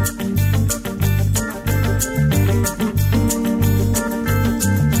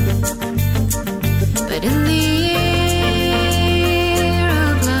 But in the year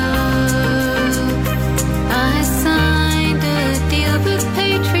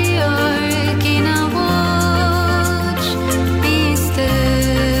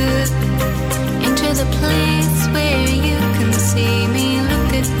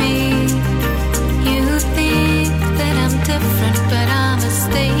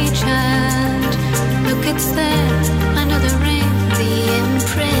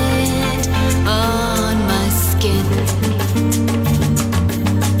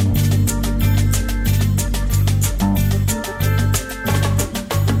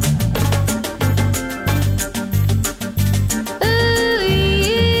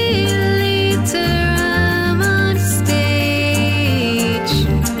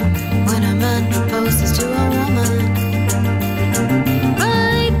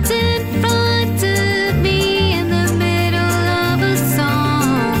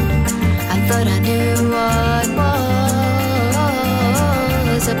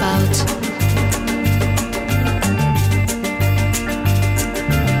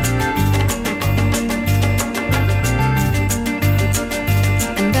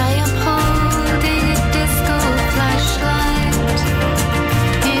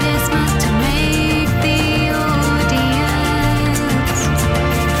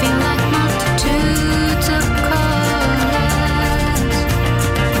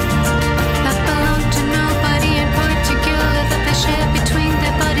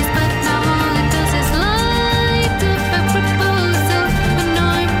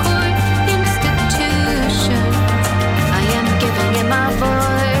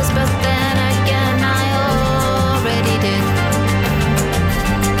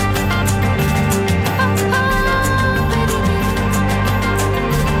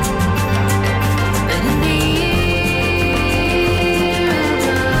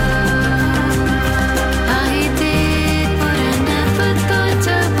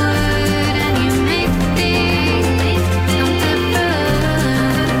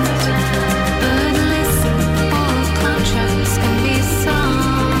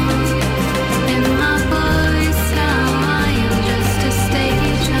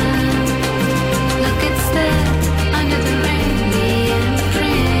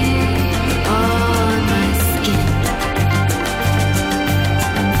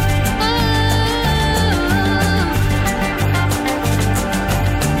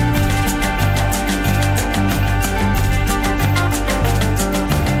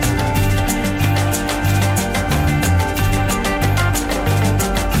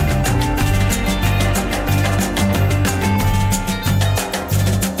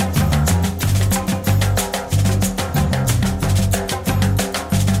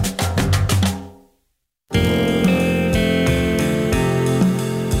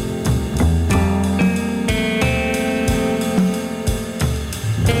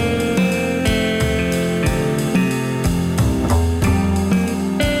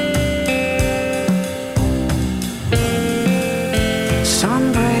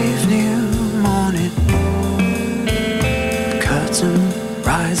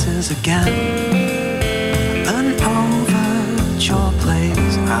begins again. An overture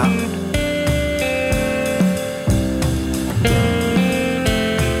plays out.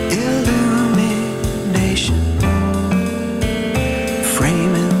 Illumination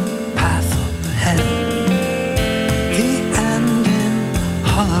framing path up ahead. The end in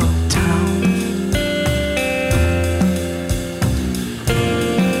hollow town.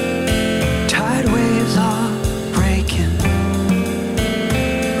 Tide waves are breaking,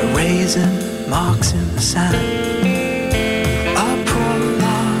 erasing marks in the sand. Our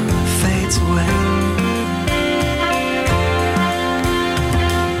prologue fades away.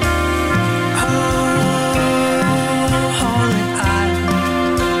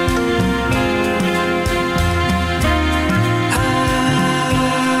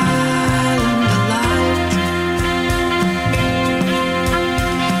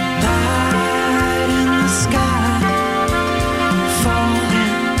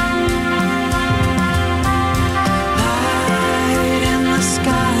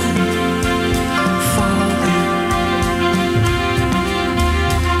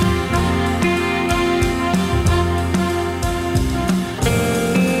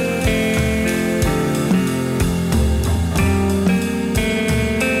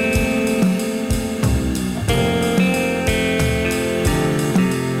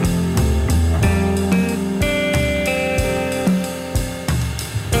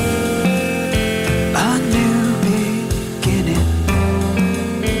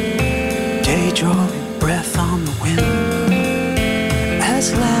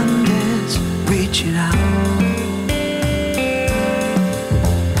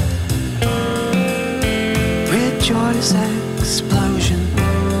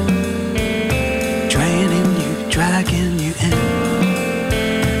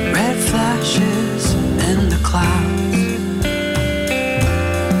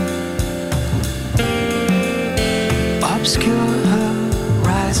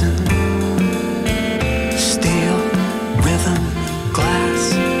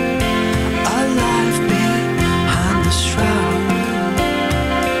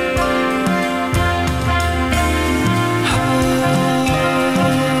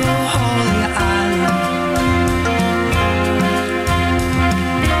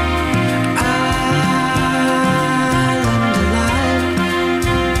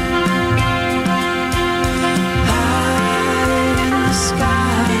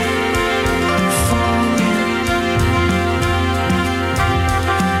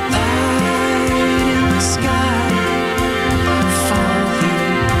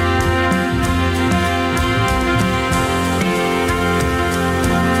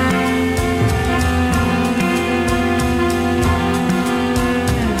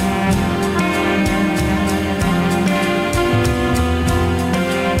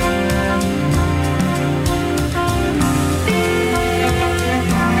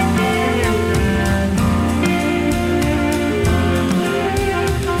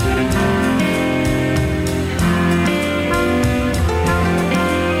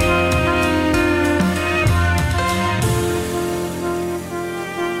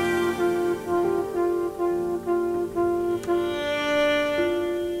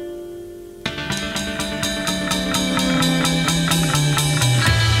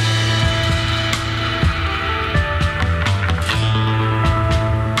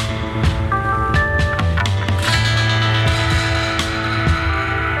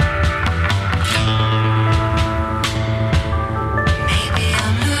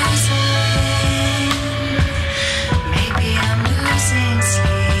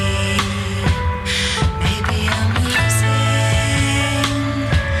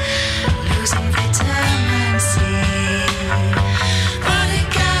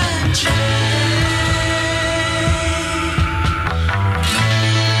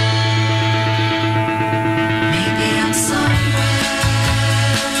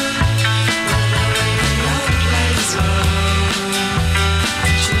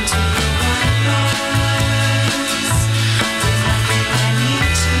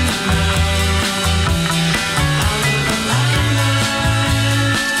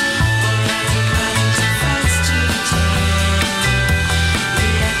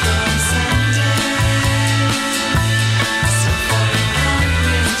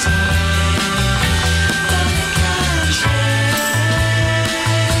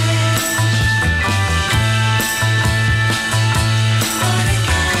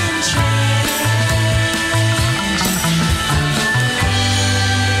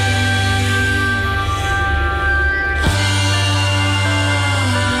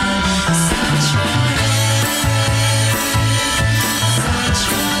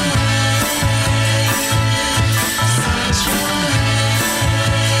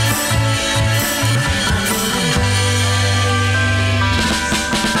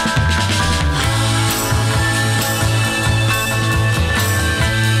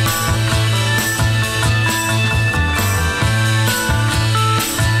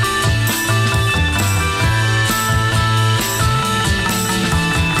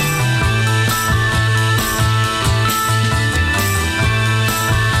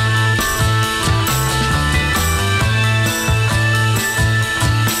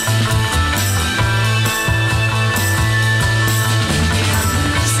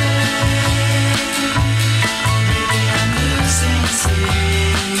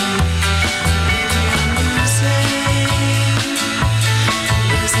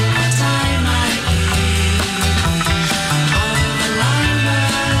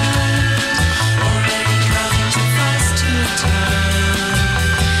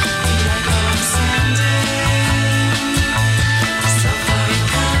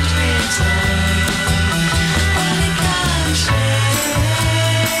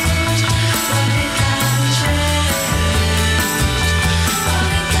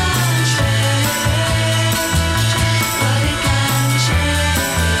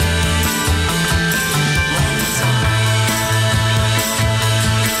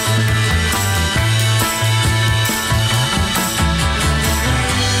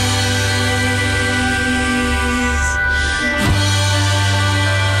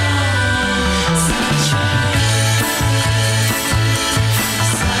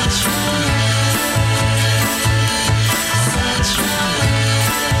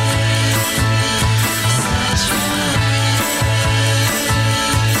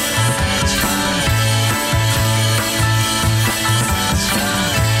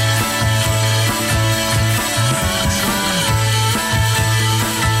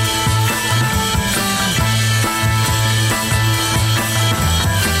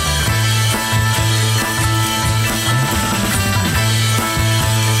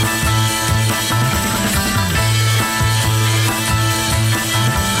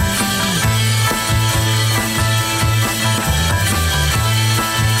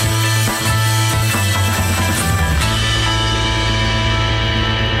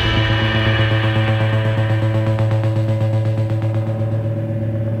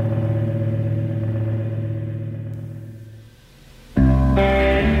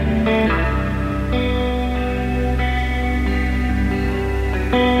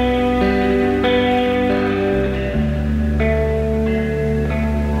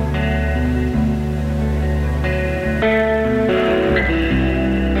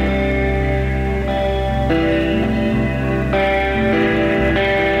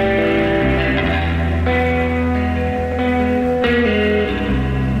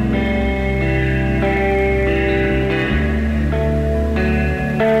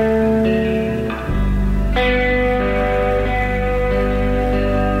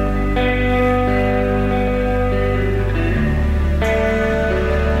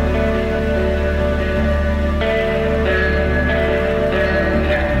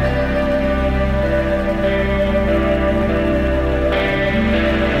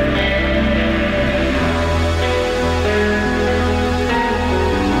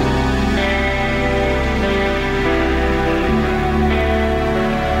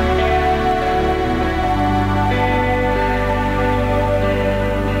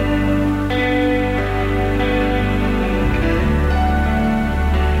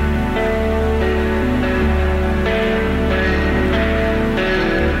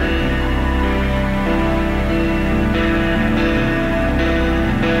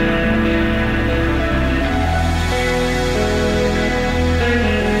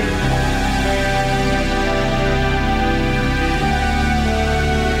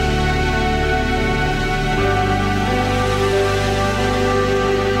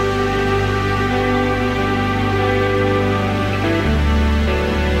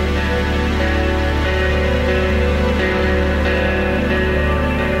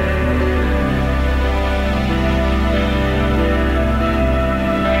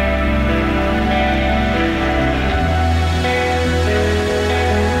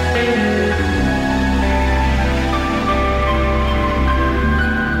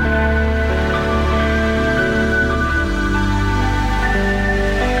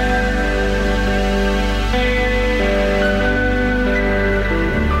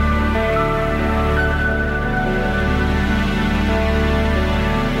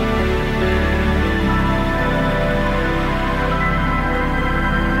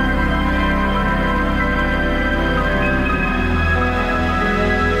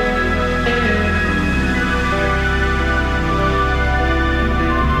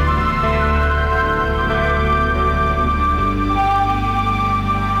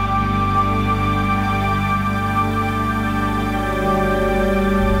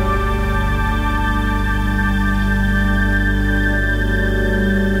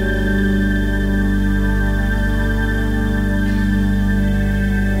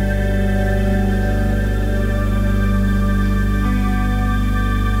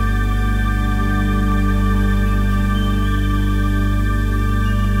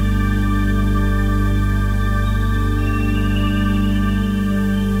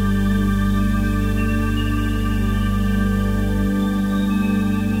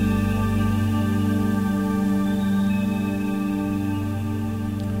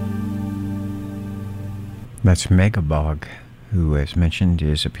 That's Megabog, who, as mentioned,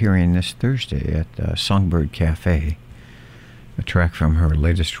 is appearing this Thursday at the Songbird Cafe. A track from her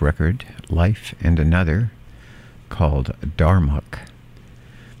latest record, Life and Another, called Darmok.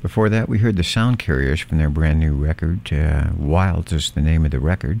 Before that, we heard the Soundcarriers from their brand new record, Wild is the name of the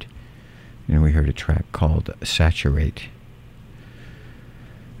record, and we heard a track called Saturate.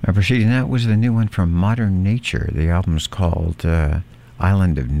 Preceding that was the new one from Modern Nature. The album's called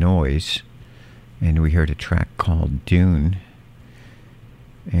Island of Noise, and we heard a track called Dune,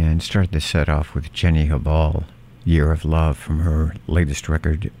 and started the set off with Jenny Hval, Year of Love, from her latest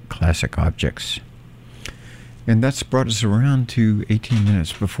record, Classic Objects. And that's brought us around to 18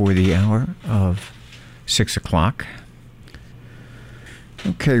 minutes before the hour of 6 o'clock.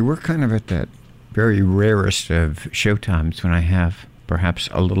 Okay, we're kind of at that very rarest of showtimes when I have perhaps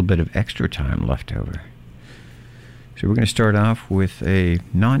a little bit of extra time left over. So we're going to start off with a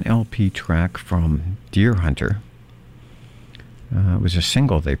non-LP track from Deerhunter. It was a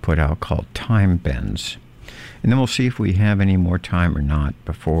single they put out called Time Bends. And then we'll see if we have any more time or not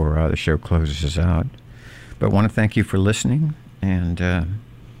before the show closes out. But I want to thank you for listening, and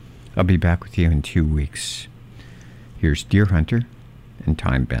I'll be back with you in 2 weeks. Here's Deerhunter and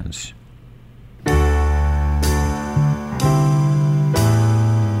Time Bends.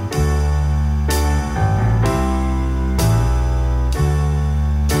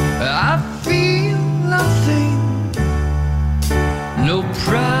 I feel nothing, no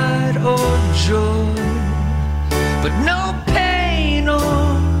pride or joy, but no pain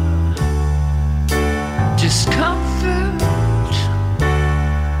or discomfort.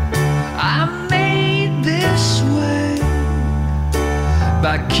 I'm made this way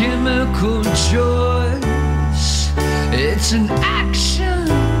by chemical choice. It's an action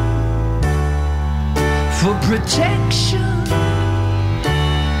for protection,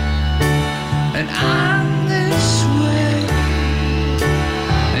 and I'm this way,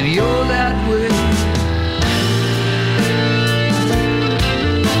 and you're that way.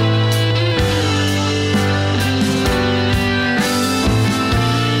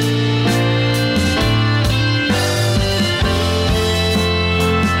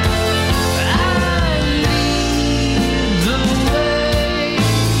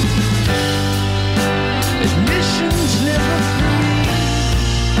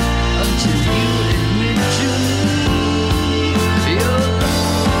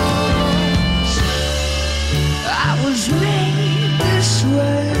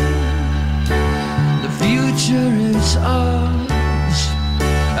 Is ours.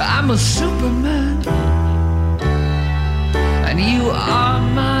 I'm a Superman, and you are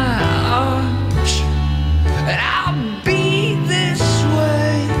my arch, and I'll be this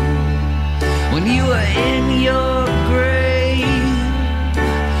way when you are in your grave.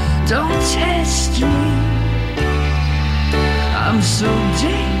 Don't test me, I'm so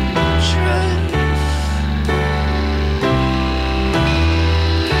dangerous. I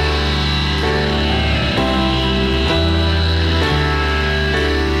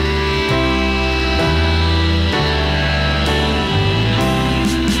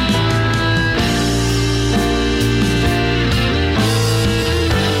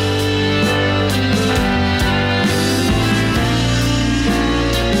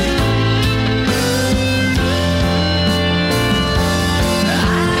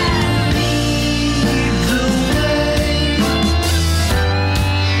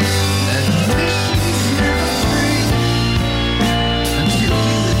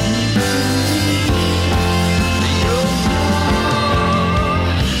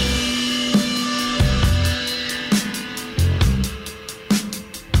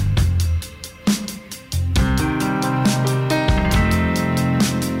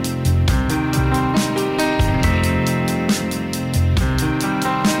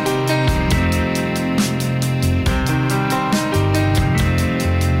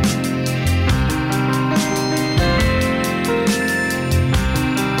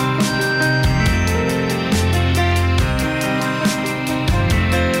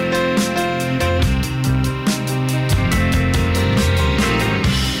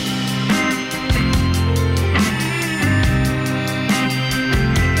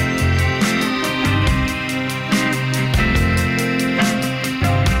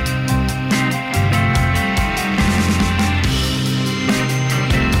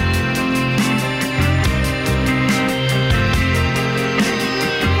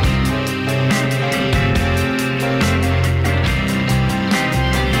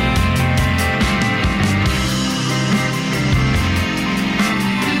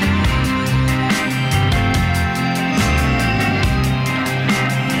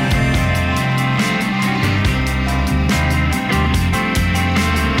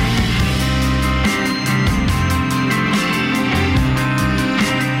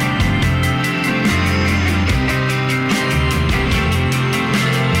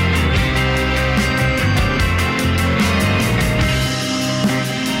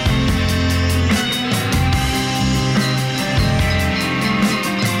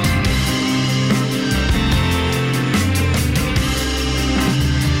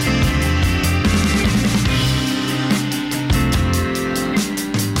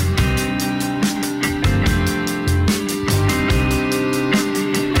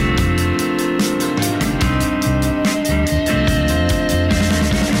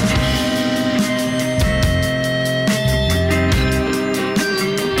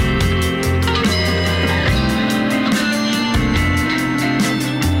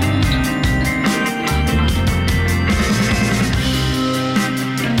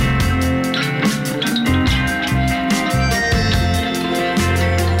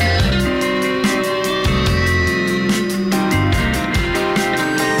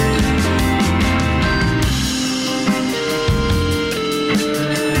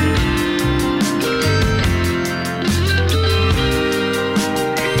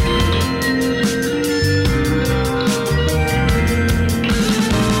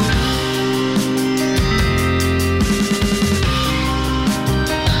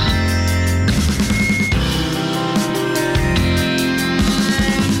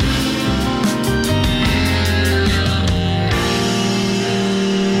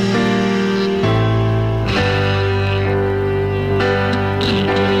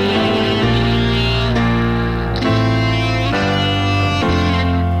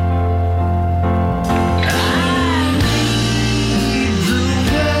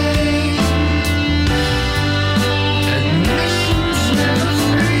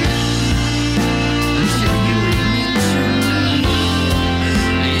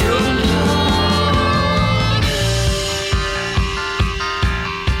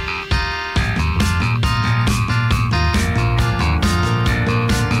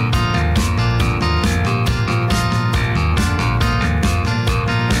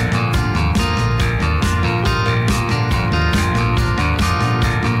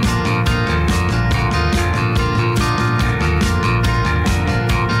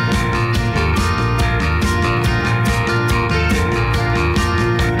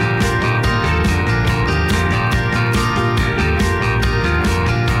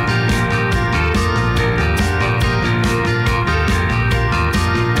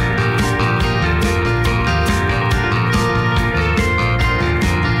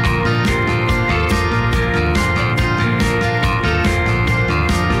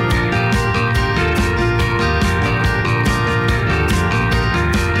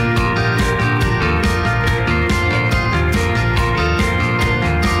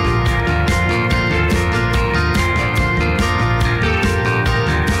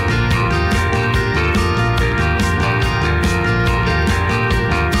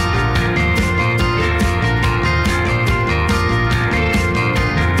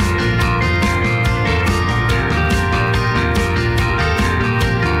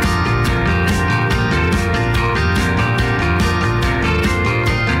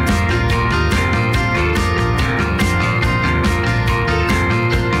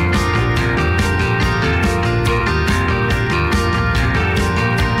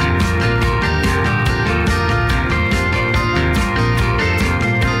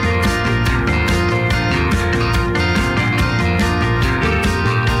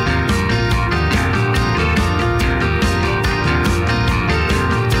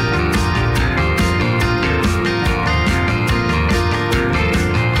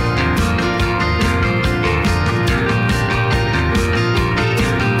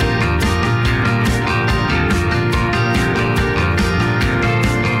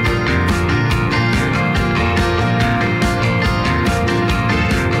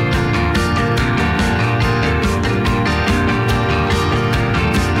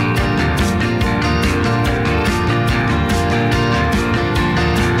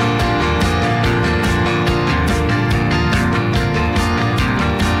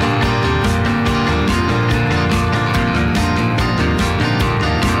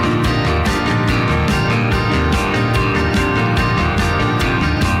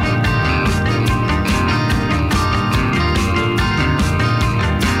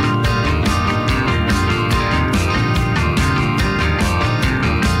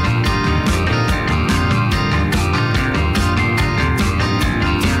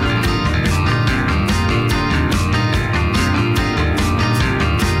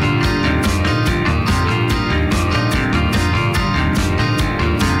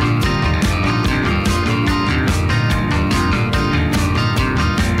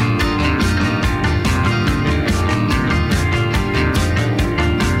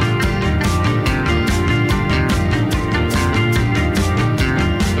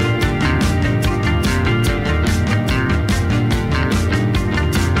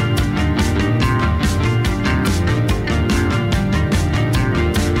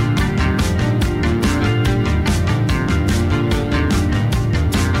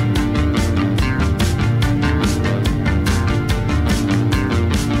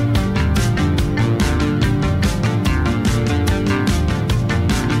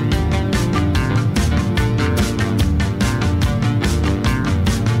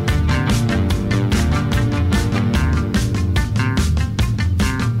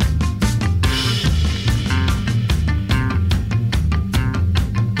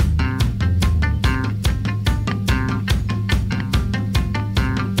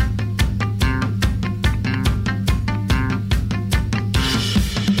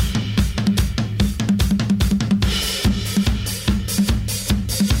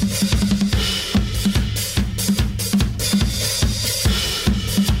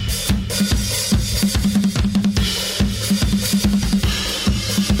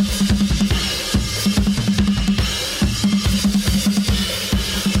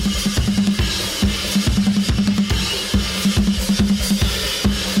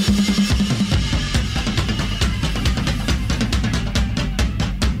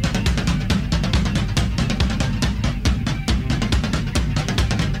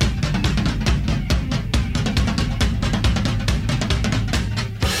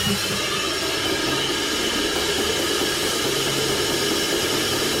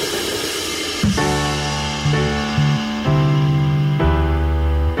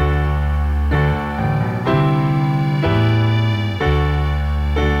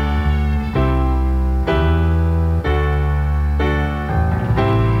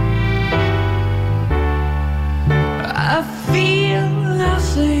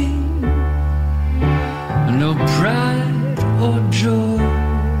nothing, no pride or joy,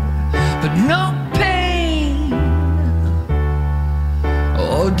 but no pain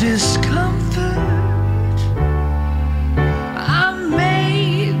or discomfort. I'm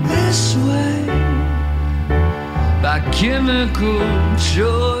made this way by chemical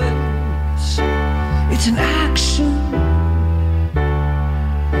choice. It's an action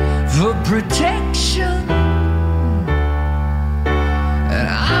for protection.